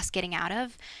finally just getting out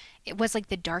of, it was like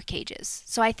the dark ages.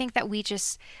 So I think that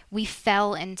we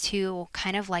fell into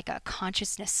kind of like a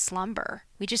consciousness slumber.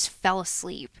 We just fell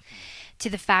asleep to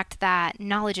the fact that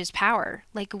knowledge is power.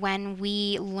 Like when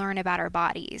we learn about our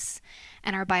bodies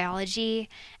and our biology,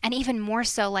 and even more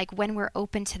so like when we're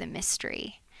open to the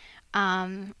mystery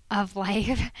of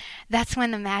life, that's when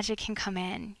the magic can come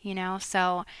in,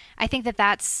 So I think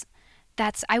that's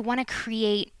I want to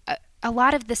create a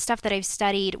lot of the stuff that I've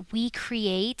studied. We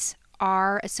create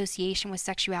our association with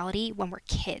sexuality when we're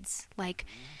kids. Like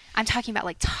I'm talking about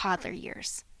like toddler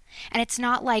years. And it's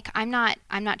not like I'm not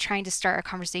trying to start a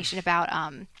conversation about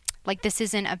like this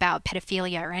isn't about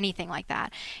pedophilia or anything like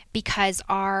that, because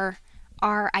our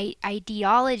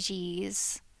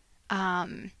ideologies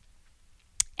and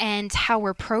how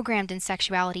we're programmed in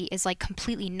sexuality is like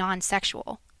completely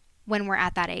non-sexual when we're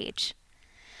at that age.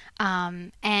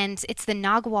 And it's the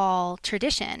Nagual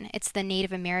tradition. It's the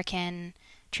Native American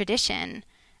tradition,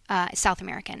 South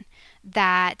American,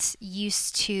 that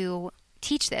used to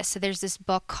teach this. So there's this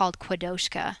book called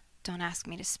Quadoshka. Don't ask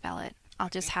me to spell it. I'll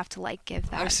just have to like give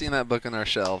that. I've seen that book on our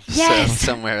shelf. Yes. So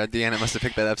somewhere. Deanna must have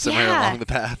picked that up somewhere along the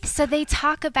path. So they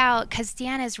talk about, because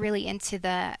Deanna's really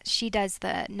into she does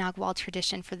the Nagual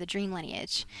tradition for the dream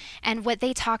lineage. And what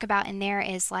they talk about in there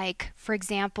is like, for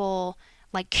example,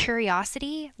 like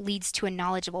curiosity leads to a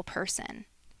knowledgeable person.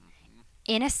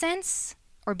 Innocence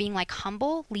or being like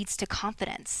humble leads to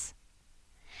confidence.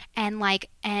 And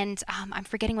I'm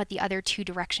forgetting what the other two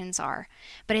directions are,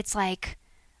 but it's like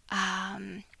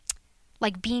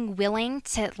being willing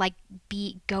to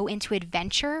go into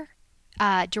adventure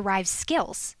derives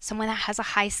skills. Someone that has a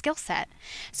high skill set.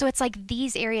 So it's like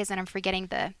these areas, and I'm forgetting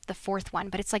the fourth one,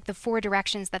 but it's like the four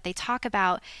directions that they talk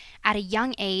about at a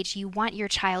young age. You want your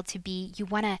child to be, you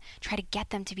want to try to get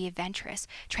them to be adventurous,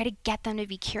 try to get them to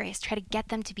be curious, try to get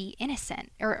them to be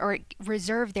innocent, or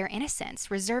reserve their innocence,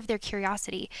 reserve their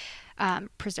curiosity,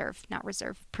 preserve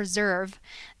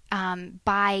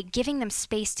by giving them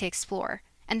space to explore.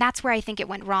 And that's where I think it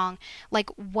went wrong.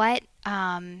 Like what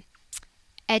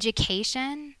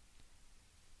education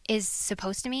is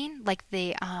supposed to mean, like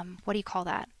the what do you call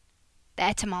that? The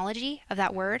etymology of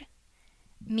that word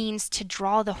means to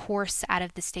draw the horse out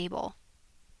of the stable.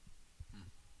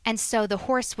 And so the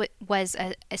horse was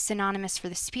a synonymous for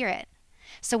the spirit.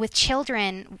 So with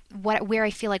children, where I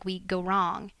feel like we go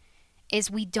wrong is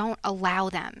we don't allow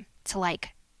them to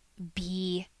like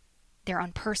be their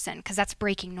own person, because that's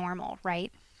breaking normal,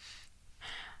 right?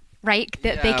 Right?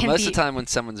 Yeah, they can most of the time when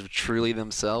someone's truly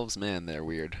themselves, man, they're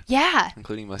weird. Yeah.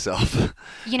 Including myself.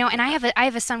 And I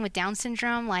have a son with Down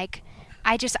syndrome. Like,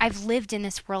 I've lived in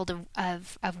this world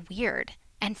of weird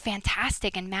and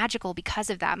fantastic and magical because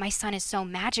of that. My son is so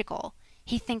magical.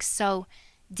 He thinks so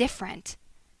different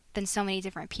than so many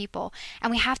different people.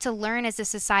 And we have to learn as a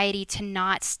society to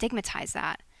not stigmatize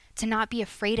that, to not be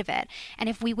afraid of it. And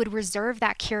if we would reserve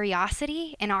that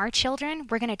curiosity in our children,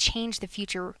 we're going to change the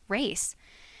future race.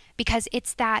 Because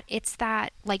it's that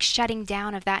like shutting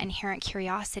down of that inherent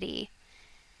curiosity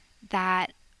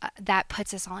that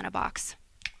puts us all in a box.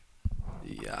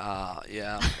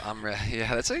 Yeah, I'm ready.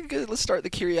 Yeah, that's a good. Let's start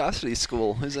the Curiosity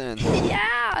School. Who's in?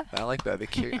 Yeah. I like that.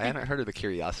 I haven't heard of the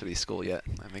Curiosity School yet.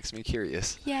 That makes me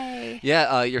curious. Yay.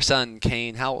 Yeah, your son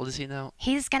Kane. How old is he now?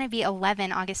 He's gonna be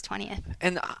 11 August 20th.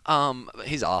 And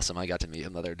he's awesome. I got to meet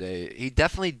him the other day. He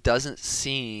definitely doesn't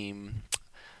seem.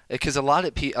 Because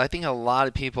I think a lot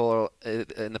of people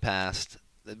in the past,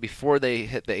 before they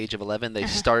hit the age of 11, they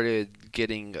started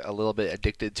getting a little bit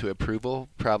addicted to approval,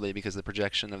 probably because of the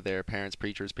projection of their parents,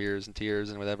 preachers, peers, and tears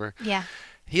and whatever. Yeah.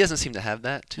 He doesn't seem to have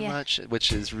that too much,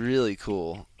 which is really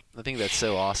cool. I think that's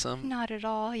so awesome. Not at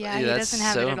all. Yeah, he doesn't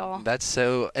have it at all. That's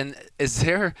so. And is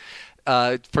there?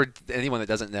 For anyone that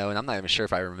doesn't know, and I'm not even sure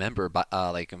if I remember,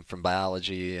 like from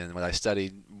biology and what I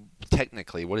studied,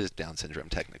 technically, what is Down syndrome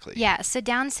technically? Yeah, so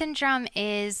Down syndrome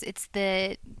it's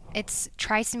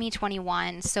trisomy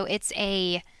 21, so it's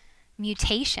a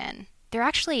mutation. They're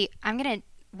actually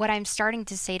what I'm starting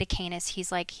to say to Kane is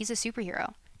he's a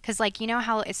superhero. Cuz like you know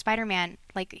how Spider-Man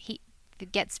like he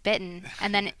gets bitten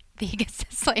and then he gets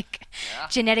this like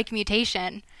genetic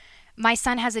mutation. My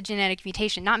son has a genetic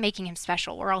mutation, not making him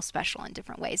special. We're all special in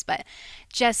different ways, but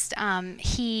just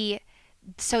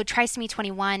so trisomy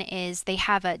 21 is they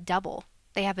have a double.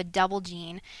 They have a double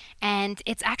gene, and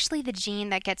it's actually the gene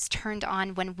that gets turned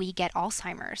on when we get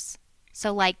Alzheimer's.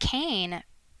 So like Cain,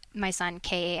 my son,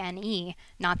 Kane,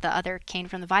 not the other Cain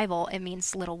from the Bible, it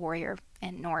means little warrior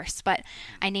in Norse, but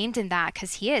I named him that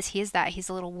because he is that. He's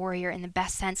a little warrior in the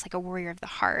best sense, like a warrior of the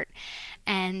heart.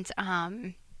 And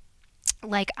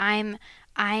like I'm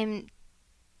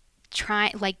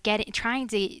trying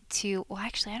to well,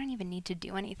 actually I don't even need to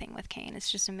do anything with Cain.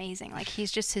 It's just amazing. Like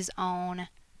he's just his own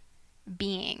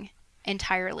being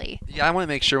entirely. Yeah, I want to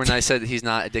make sure when I said he's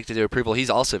not addicted to approval, he's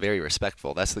also very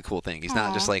respectful. That's the cool thing. He's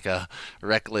not just like a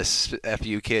reckless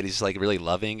FU kid. He's like really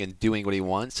loving and doing what he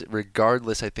wants,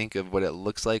 regardless, I think, of what it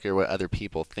looks like or what other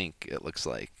people think it looks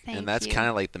like. And that's kind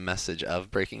of like the message of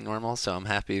Breaking Normal. So I'm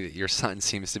happy that your son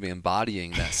seems to be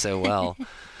embodying that so well.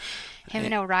 Him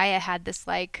and Oriah had this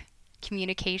like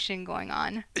communication going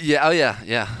on. Yeah. Oh, yeah.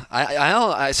 Yeah.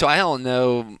 I don't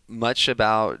know much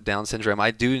about Down syndrome.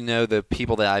 I do know the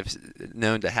people that I've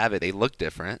known to have it. They look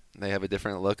different. They have a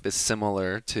different look that's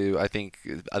similar to, I think,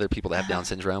 other people that have Down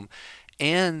syndrome,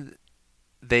 and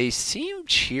they seem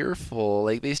cheerful.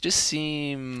 Like they just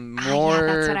seem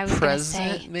more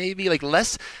present, maybe like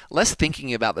less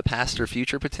thinking about the past or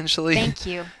future potentially. Thank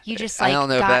you. You just like I don't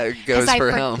know if that goes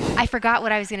for him. I forgot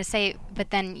what I was going to say, but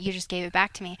then you just gave it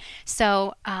back to me.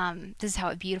 So this is how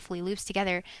it beautifully loops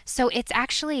together. So it's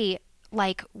actually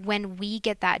like when we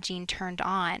get that gene turned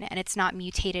on and it's not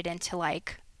mutated into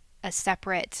like a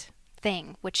separate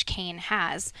thing, which Cain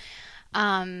has.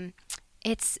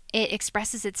 It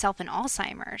expresses itself in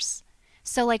Alzheimer's.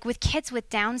 So like with kids with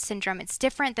Down syndrome, it's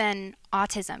different than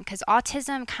autism because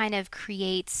autism kind of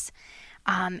creates,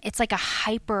 it's like a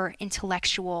hyper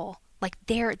intellectual, like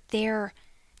they're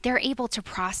able to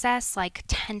process like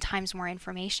 10 times more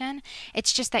information.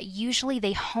 It's just that usually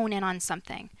they hone in on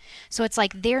something. So it's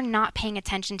like they're not paying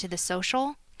attention to the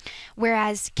social,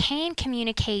 whereas Cain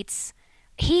communicates,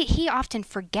 he often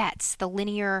forgets the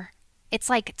linear, it's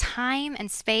like time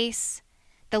and space.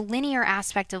 The linear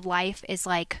aspect of life is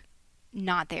like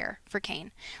not there for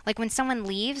Cain. Like when someone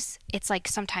leaves, it's like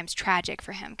sometimes tragic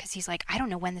for him because he's like, I don't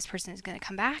know when this person is going to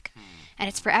come back, and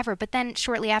it's forever. But then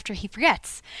shortly after he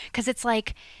forgets because it's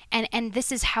like, and this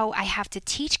is how I have to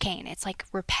teach Cain. It's like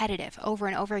repetitive over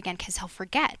and over again because he'll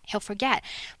forget.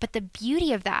 But the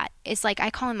beauty of that is like I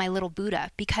call him my little Buddha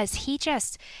because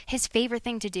his favorite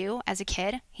thing to do as a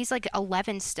kid, he's like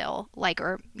 11 still, like,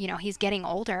 or he's getting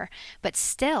older, but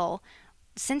still.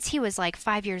 Since he was like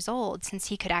 5 years old, since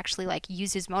he could actually like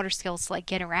use his motor skills to like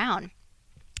get around,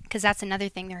 because that's another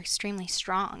thing, they're extremely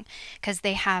strong because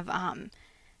they have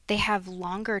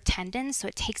longer tendons, so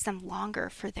it takes them longer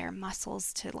for their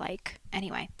muscles to like.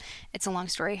 Anyway, it's a long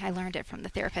story. I learned it from the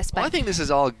therapist. But I think this is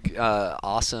all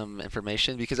awesome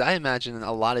information because I imagine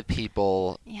a lot of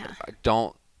people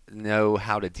don't know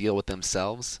how to deal with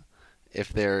themselves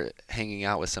if they're hanging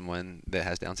out with someone that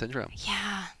has Down syndrome.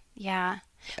 Yeah.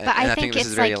 But I think this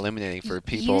is very illuminating for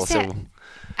people. So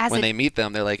when they meet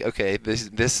them, they're like, okay, this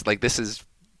is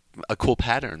a cool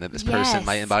pattern that this person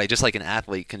might embody. Just like an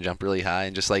athlete can jump really high,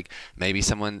 and just like maybe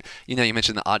someone, you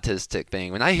mentioned the autistic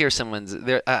thing. When I hear someone's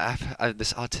this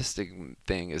autistic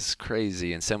thing is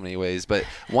crazy in so many ways. But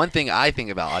one thing I think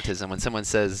about autism when someone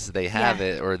says they have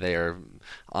it or they're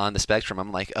on the spectrum,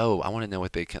 I'm like, oh, I want to know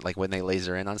what they can, like when they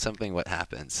laser in on something, what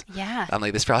happens. Yeah. I'm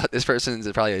like, this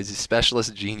person's probably a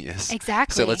specialist genius.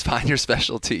 Exactly. So let's find your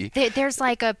specialty. There's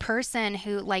like a person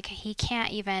who like he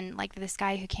can't even, like this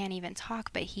guy who can't even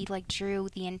talk, but he like drew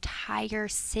the entire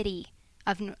city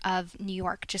of New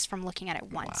York just from looking at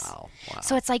it once. Wow.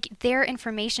 So it's like their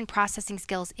information processing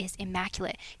skills is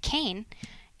immaculate. Cain,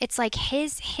 it's like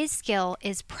his skill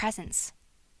is presence.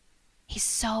 He's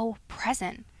so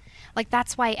present. Like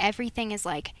that's why everything is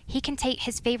like he can take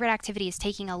his favorite activity is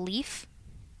taking a leaf,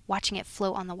 watching it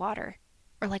float on the water,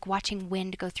 or like watching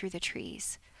wind go through the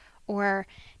trees, or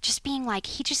just being like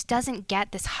he just doesn't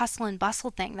get this hustle and bustle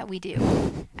thing that we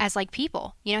do as like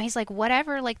people. He's like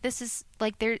whatever. Like this is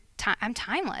like I'm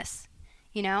timeless.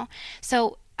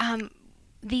 So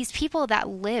these people that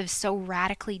live so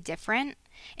radically different,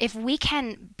 if we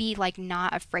can be like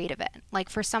not afraid of it, like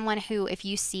for someone who, if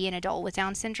you see an adult with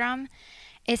Down syndrome,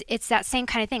 it's that same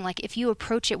kind of thing. Like if you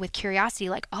approach it with curiosity,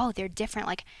 like, oh, they're different.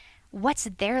 Like, what's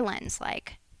their lens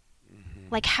like?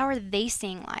 Like, how are they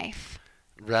seeing life?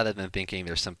 Rather than thinking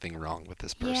there's something wrong with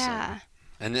this person. Yeah.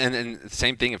 And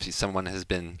same thing if someone has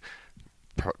been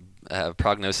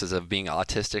prognosis of being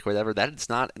autistic or whatever, that's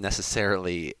not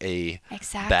necessarily a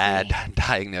bad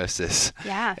diagnosis.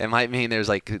 Yeah. It might mean there's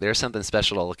something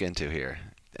special to look into here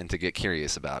and to get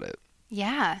curious about it.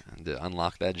 Yeah. And to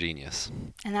unlock that genius.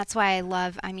 And that's why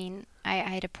I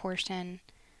had a portion,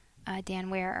 Dan,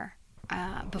 where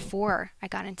before I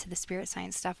got into the spirit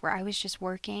science stuff, where I was just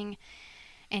working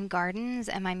in gardens,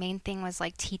 and my main thing was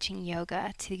like teaching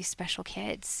yoga to these special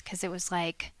kids, because it was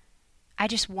like I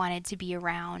just wanted to be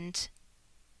around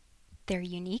their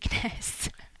uniqueness.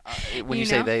 When you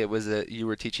say they, was it you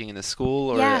were teaching in a school?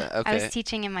 Or Yeah, okay. I was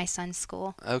teaching in my son's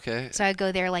school. Okay. So I'd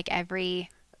go there like every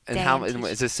and day. how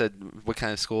is this what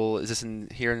kind of school? Is this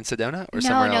here in Sedona or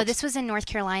somewhere else? No, this was in North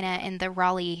Carolina in the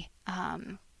Raleigh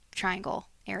Triangle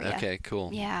area. Okay,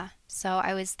 cool. Yeah, so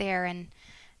I was there and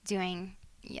doing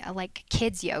like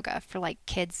kids yoga for like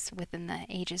kids within the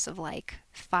ages of like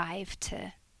 5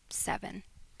 to 7.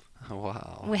 Oh,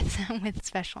 wow. With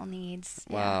special needs.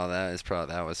 Wow, yeah.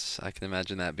 That was I can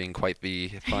imagine that being quite the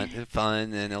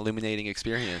fun and illuminating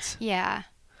experience. Yeah.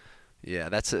 Yeah,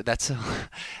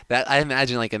 that I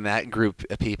imagine like in that group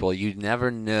of people, you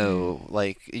never know,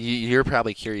 like you're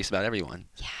probably curious about everyone.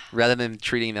 Yeah. Rather than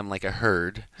treating them like a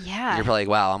herd. Yeah. You're probably like,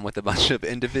 wow, I'm with a bunch of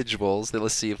individuals that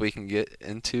let's see if we can get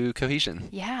into cohesion.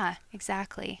 Yeah,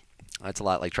 exactly. That's a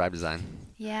lot like tribe design.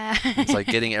 Yeah. It's like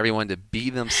getting everyone to be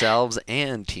themselves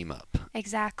and team up.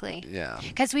 Exactly. Yeah.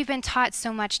 Because we've been taught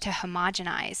so much to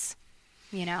homogenize,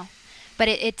 but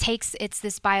it's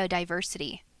this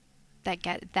biodiversity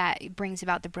that brings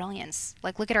about the brilliance.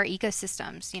 Like, look at our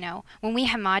ecosystems. When we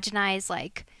homogenize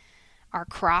like our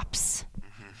crops,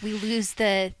 we lose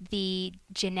the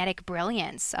genetic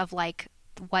brilliance of like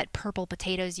what purple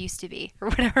potatoes used to be or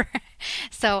whatever.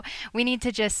 So we need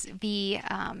to just be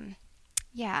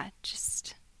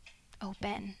just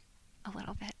open a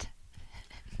little bit.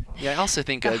 Yeah, I also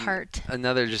think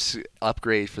another just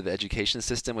upgrade for the education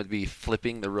system would be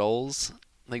flipping the roles.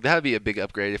 Like that would be a big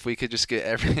upgrade if we could just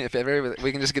get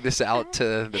we can just get this out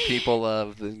to the people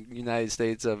of the United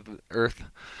States of Earth.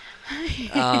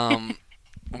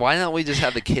 Why don't we just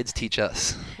have the kids teach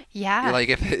us? Yeah. Like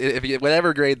if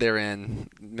whatever grade they're in,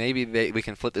 maybe we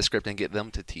can flip the script and get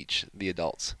them to teach the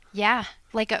adults. Yeah,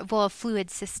 like a fluid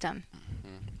system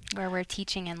where we're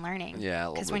teaching and learning. Yeah,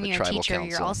 because when you're a teacher, council.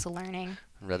 You're also learning.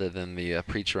 Rather than the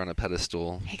preacher on a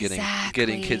pedestal, exactly.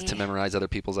 getting kids to memorize other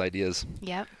people's ideas.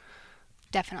 Yep,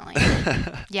 definitely.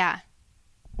 Yeah.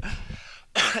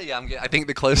 Yeah, I think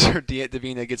the closer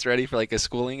Davina gets ready for like a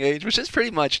schooling age, which is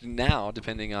pretty much now,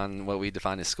 depending on what we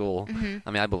define as school. Mm-hmm.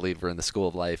 I mean, I believe we're in the school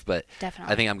of life, but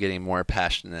definitely. I think I'm getting more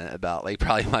passionate about like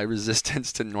probably my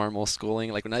resistance to normal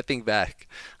schooling. Like when I think back,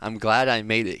 I'm glad I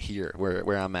made it here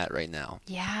where I'm at right now.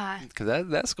 Yeah. Because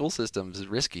that school system is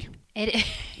risky.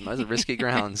 Those are risky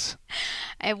grounds.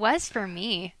 It was for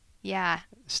me. Yeah.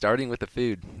 Starting with the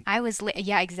food.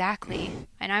 Exactly.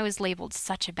 And I was labeled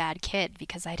such a bad kid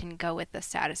because I didn't go with the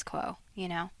status quo,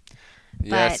 Yeah,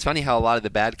 it's funny how a lot of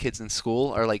the bad kids in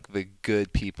school are like the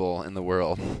good people in the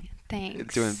world.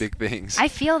 Thanks. Doing big things. I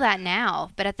feel that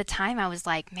now, but at the time I was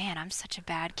like, man, I'm such a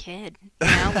bad kid.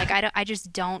 Like I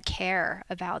just don't care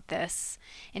about this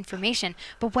information.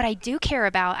 But what I do care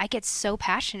about, I get so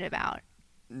passionate about.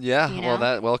 Yeah,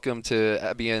 well, welcome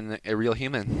to being a real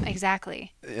human.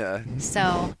 Exactly. Yeah.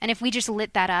 So, and if we just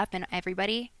lit that up in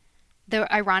everybody, the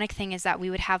ironic thing is that we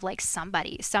would have like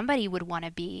somebody would want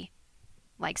to be,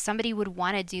 like somebody would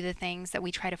want to do the things that we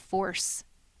try to force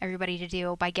everybody to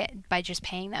do by just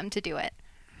paying them to do it,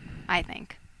 I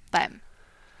think. But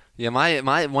yeah,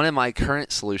 my one of my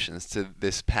current solutions to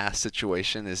this past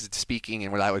situation is speaking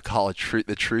in what I would call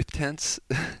the truth tense.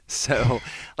 So,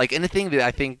 like anything that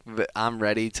I think that I'm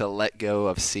ready to let go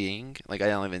of seeing, like I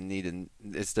don't even need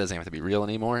it doesn't have to be real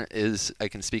anymore, is I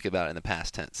can speak about it in the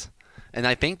past tense. And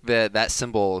I think that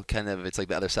symbol kind of, it's like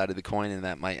the other side of the coin, and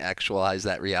that might actualize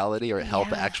that reality or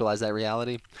help actualize that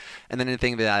reality. And then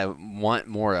anything that I want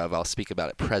more of, I'll speak about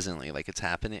it presently, like it's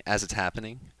happening, as it's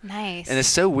happening. Nice. And it's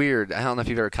so weird. I don't know if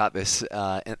you've ever caught this,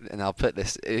 and I'll put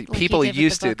this. Like people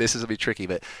used to, this is going to be tricky,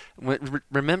 but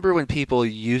remember when people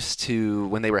used to,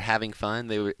 when they were having fun,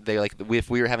 they like, if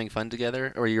we were having fun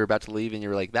together, or you were about to leave and you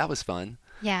were like, that was fun.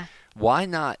 Yeah. Why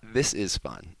not, this is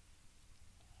fun?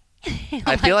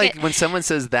 I feel like when someone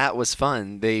says that was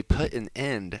fun, they put an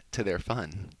end to their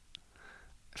fun.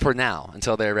 for now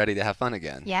until they're ready to have fun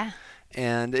again. Yeah.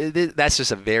 And that's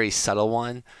just a very subtle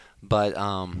one. But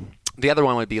the other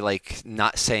one would be like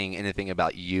not saying anything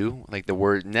about you, like the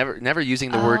word never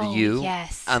using the word you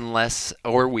Yes. unless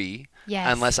or we.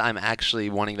 Yes. Unless I'm actually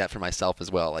wanting that for myself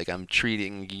as well. Like I'm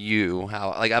treating you how,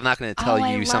 like I'm not going to tell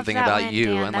I you love something that about one, you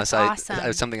Dan. unless That's I awesome.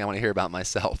 have something I want to hear about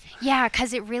myself. Yeah,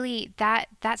 because it really, that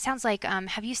sounds like,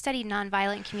 have you studied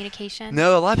nonviolent communication?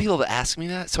 No, a lot of people have asked me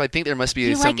that, so I think there must be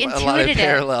You, a lot of intuited it.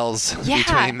 parallels Yeah.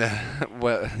 between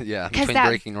between that,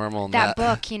 breaking normal and that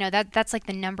book, that's like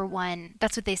the number one,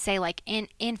 that's what they say, like in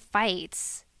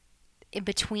fights,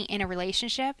 in a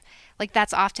relationship, like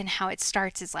that's often how it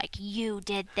starts, is like, you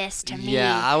did this to me.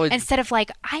 Yeah, I would, instead of like,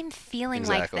 I'm feeling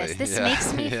exactly. like this Yeah.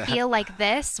 makes me Yeah. feel like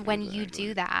this when Exactly. you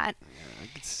do that.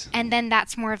 Yeah, And then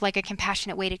that's more of like a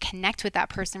compassionate way to connect with that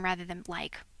person rather than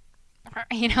like,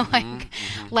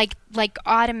 like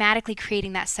automatically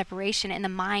creating that separation in the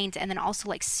mind, and then also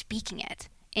like speaking it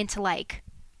into like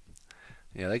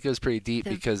yeah, that goes pretty deep,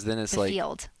 because then it's the like,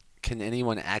 field. can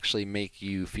anyone actually make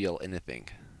you feel anything?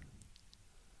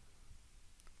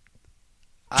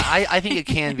 I think it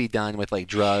can be done with like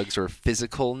drugs or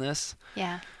physicalness.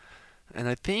 Yeah. And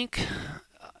I think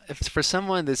if for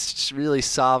someone that's just really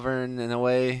sovereign in a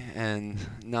way and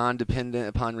non-dependent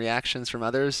upon reactions from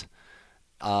others,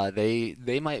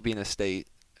 they might be in a state,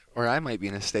 or I might be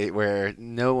in a state where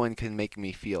no one can make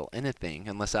me feel anything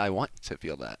unless I want to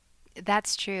feel that.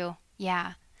 That's true.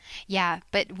 Yeah. Yeah,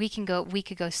 but we could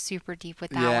go super deep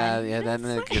with that one. Yeah, then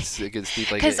it gets deep.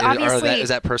 Like, 'Cause obviously- is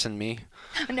that person me?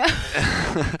 No.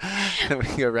 We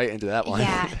can go right into that one.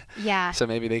 Yeah. So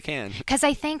maybe they can. Because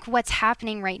I think what's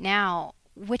happening right now,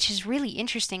 which is really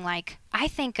interesting, like I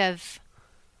think of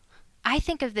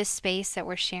this space that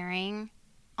we're sharing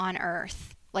on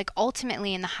Earth. Like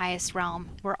ultimately in the highest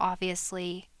realm, we're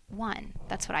obviously one.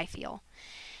 That's what I feel.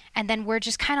 And then we're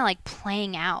just kind of like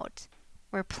playing out.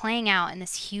 We're playing out in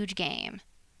this huge game,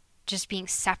 just being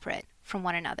separate from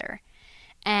one another.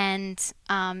 And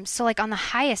so like on the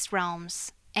highest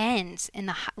realms, and in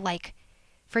the like,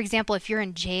 for example, if you're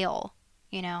in jail,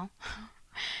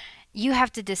 you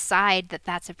have to decide that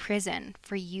that's a prison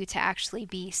for you to actually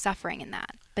be suffering in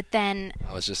that. But then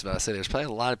I was just about to say, there's probably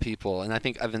a lot of people, and I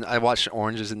think I watched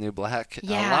Orange Is the New Black.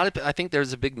 Yeah. I think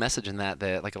there's a big message in that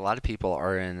like a lot of people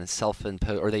are in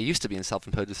self-imposed, or they used to be in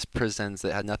self-imposed prisons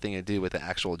that had nothing to do with the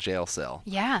actual jail cell.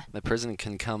 yeah. The prison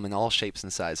can come in all shapes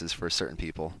and sizes for certain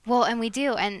people. Well, and we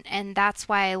do, and that's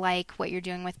why I like what you're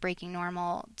doing with Breaking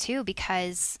Normal too,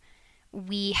 because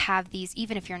we have these,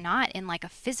 even if you're not in like a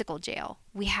physical jail,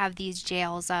 we have these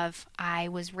jails of, I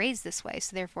was raised this way,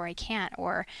 so therefore I can't,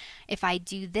 or if I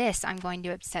do this, I'm going to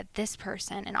upset this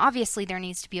person. And obviously there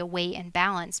needs to be a weight and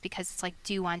balance, because it's like,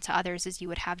 do unto others as you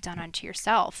would have done unto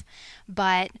yourself.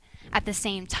 But at the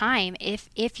same time,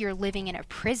 if you're living in a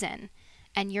prison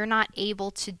and you're not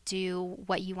able to do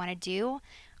what you want to do,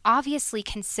 obviously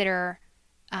consider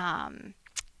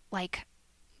like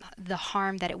the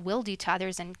harm that it will do to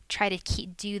others, and try to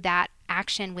do that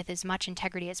action with as much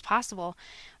integrity as possible.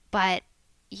 But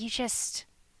you just,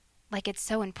 like, it's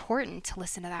so important to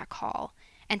listen to that call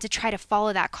and to try to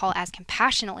follow that call as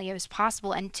compassionately as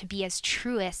possible, and to be as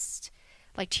truest,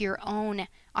 like to your own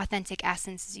authentic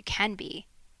essence as you can be.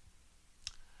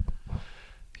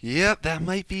 Yep, that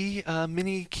might be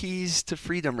many keys to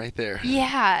freedom right there.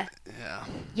 Yeah. Yeah.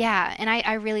 Yeah, and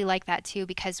I really like that too,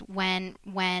 because when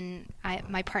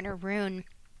my partner Rune,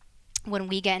 when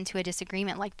we get into a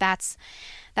disagreement, like that's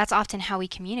often how we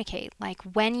communicate. Like,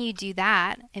 when you do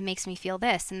that, it makes me feel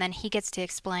this, and then he gets to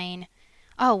explain,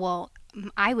 oh, well,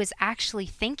 I was actually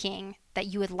thinking that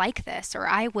you would like this, or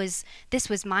this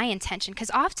was my intention.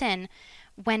 Because often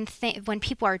when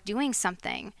people are doing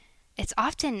something, it's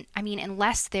often, I mean,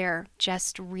 unless they're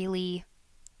just really,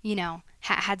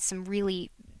 had some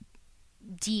really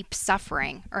deep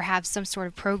suffering, or have some sort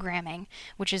of programming,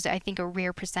 which is, I think, a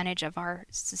rare percentage of our,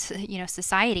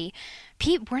 society.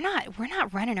 We're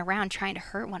not running around trying to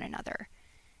hurt one another,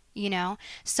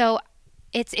 So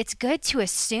it's good to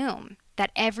assume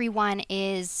that everyone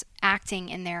is acting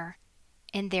in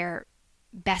their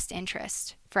best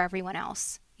interest for everyone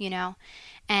else,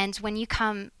 And when you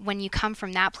come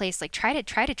from that place, like try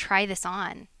this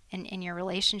on in your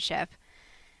relationship.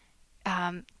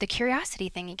 The curiosity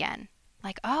thing again.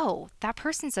 Like, oh, that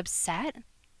person's upset?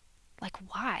 Like,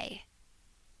 why?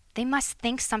 They must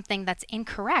think something that's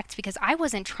incorrect, because I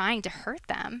wasn't trying to hurt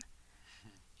them,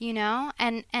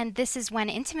 And this is when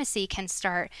intimacy can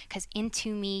start, because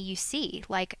into me you see.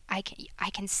 Like, I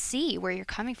can see where you're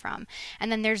coming from.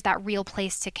 And then there's that real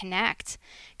place to connect.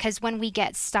 Because when we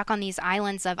get stuck on these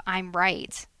islands of I'm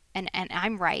right and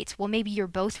I'm right, well, maybe you're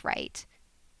both right.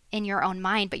 in your own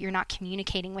mind, but you're not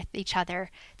communicating with each other,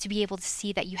 to be able to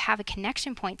see that you have a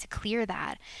connection point to clear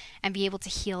that and be able to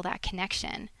heal that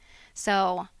connection.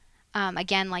 So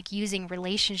again, like using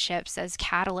relationships as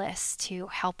catalysts to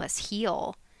help us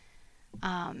heal,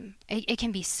 it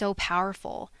can be so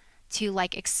powerful to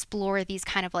like explore these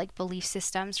kind of like belief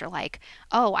systems, or like,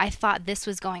 oh, I thought this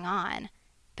was going on,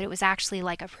 but it was actually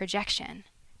like a projection,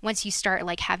 once you start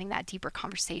like having that deeper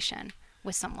conversation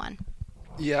with someone.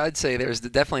 Yeah, I'd say there's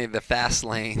definitely the fast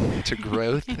lane to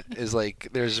growth. Is like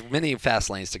there's many fast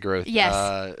lanes to growth.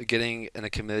 Yes. Getting in a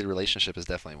committed relationship is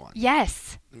definitely one.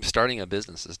 Yes. Starting a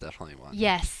business is definitely one.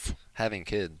 Yes. Having a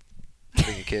kid,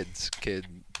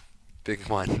 big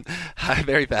one.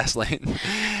 Very fast lane.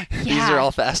 Yeah. These are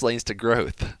all fast lanes to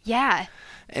growth. Yeah.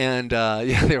 And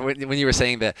when you were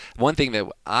saying that, one thing that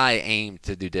I aim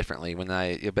to do differently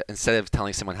instead of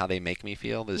telling someone how they make me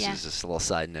feel, this is just a little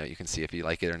side note. You can see if you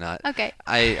like it or not. Okay.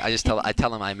 I tell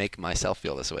them I make myself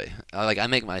feel this way. I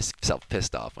make myself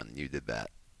pissed off when you did that.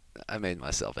 I made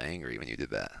myself angry when you did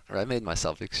that, or I made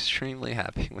myself extremely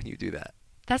happy when you do that.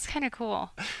 That's kind of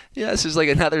cool. Yeah, it's just like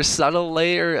another subtle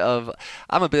layer of.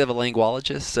 I'm a bit of a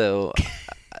linguologist, so.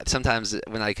 Sometimes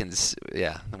when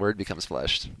the word becomes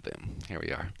flesh. Boom, here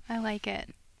we are. I like it.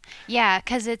 Yeah,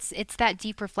 because it's that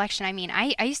deep reflection. I mean,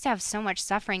 I used to have so much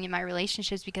suffering in my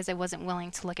relationships because I wasn't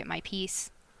willing to look at my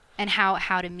peace and how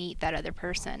to meet that other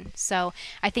person. So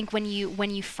I think when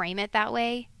you frame it that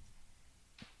way,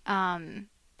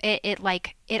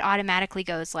 it automatically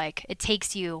goes like, it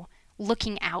takes you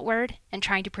looking outward and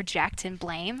trying to project and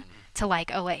blame to like,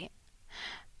 oh wait,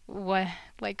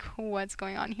 what's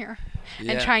going on here?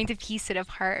 Yeah. And trying to piece it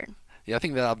apart. Yeah, I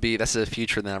think that's the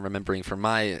future that I'm remembering from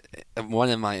one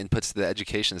of my inputs to the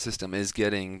education system is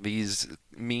getting these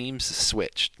memes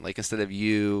switched. Like instead of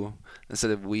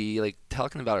we, like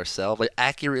talking about ourselves, like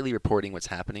accurately reporting what's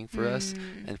happening for us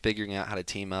and figuring out how to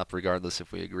team up regardless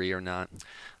if we agree or not.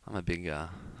 I'm a big I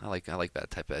like that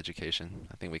type of education.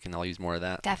 I think we can all use more of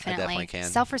that. Definitely. I definitely can.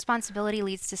 Self-responsibility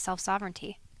leads to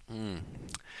self-sovereignty.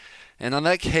 And on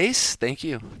that case, thank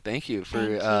you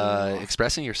for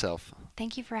expressing yourself.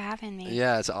 Thank you for having me.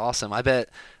 Yeah, it's awesome. I bet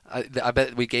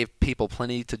we gave people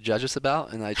plenty to judge us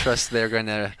about, and I trust they're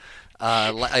gonna.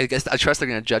 I trust they're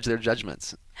gonna judge their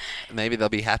judgments. Maybe they'll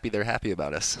be happy they're happy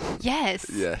about us. Yes.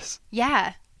 Yes.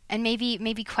 Yeah, and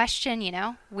maybe question,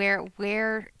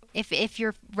 where if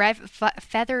your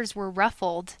feathers were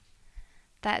ruffled,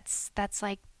 that's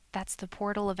the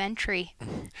portal of entry.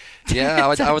 Yeah,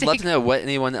 I would love to know what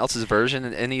anyone else's version,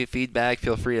 and any feedback,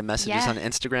 feel free to message us on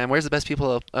Instagram. Where's the best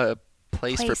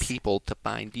place for people to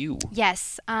find you?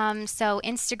 Yes. So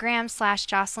Instagram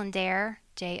 /Jocelyn Daher,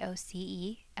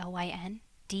 JocelynDaher.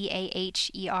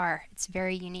 It's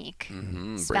very unique.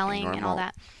 Spelling and all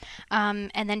that.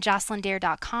 And then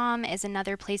JocelynDaher.com is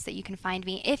another place that you can find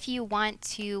me if you want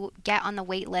to get on the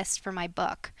wait list for my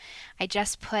book. I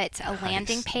just put a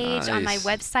landing page on my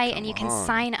website, and you can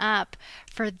sign up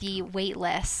for the wait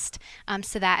list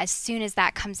so that as soon as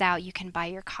that comes out, you can buy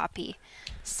your copy.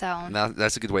 So now,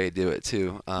 that's a good way to do it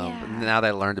too. Now that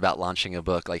I learned about launching a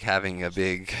book, like having a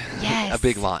big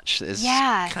launch is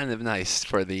kind of nice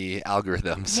for the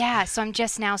algorithms. Yeah, so I'm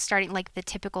just now starting, like the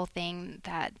typical thing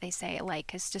that they say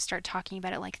is to start talking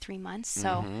about it like 3 months.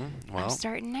 So I'm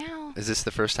starting now. Is this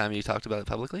the first time you talked about it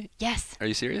publicly? Yes. Are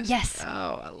you serious? Yes.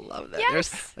 Oh, I love that.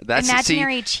 Yes. That's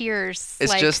imaginary cheers.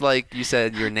 It's just like you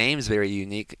said, your name's very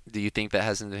unique. Do you think that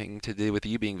has anything to do with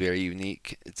you being very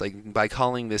unique? It's like by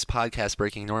calling this podcast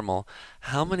Breaking Normal,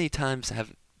 how many times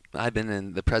have I been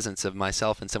in the presence of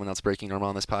myself and someone else breaking normal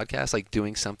on this podcast, like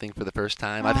doing something for the first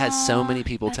time? I've had so many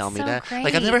people tell me that. Great.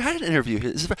 Like, I've never had an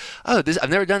interview. I've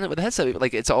never done it with a headset.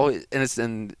 Like, it's always,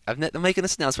 and I'm making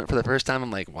this announcement for the first time.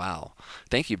 I'm like, wow,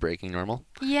 thank you, Breaking Normal.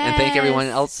 Yes. And thank everyone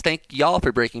else. Thank y'all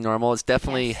for Breaking Normal. It's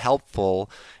definitely helpful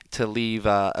to leave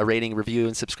a rating, review,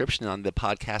 and subscription on the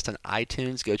podcast on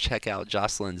iTunes. Go check out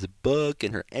Jocelyn's book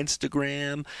and her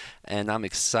Instagram. And I'm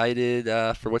excited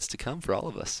for what's to come for all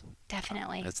of us.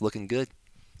 Definitely. It's looking good.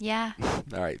 Yeah.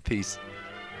 All right. Peace.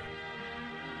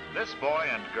 This boy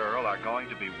and girl are going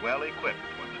to be well equipped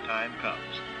when the time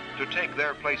comes to take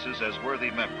their places as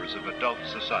worthy members of adult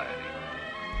society.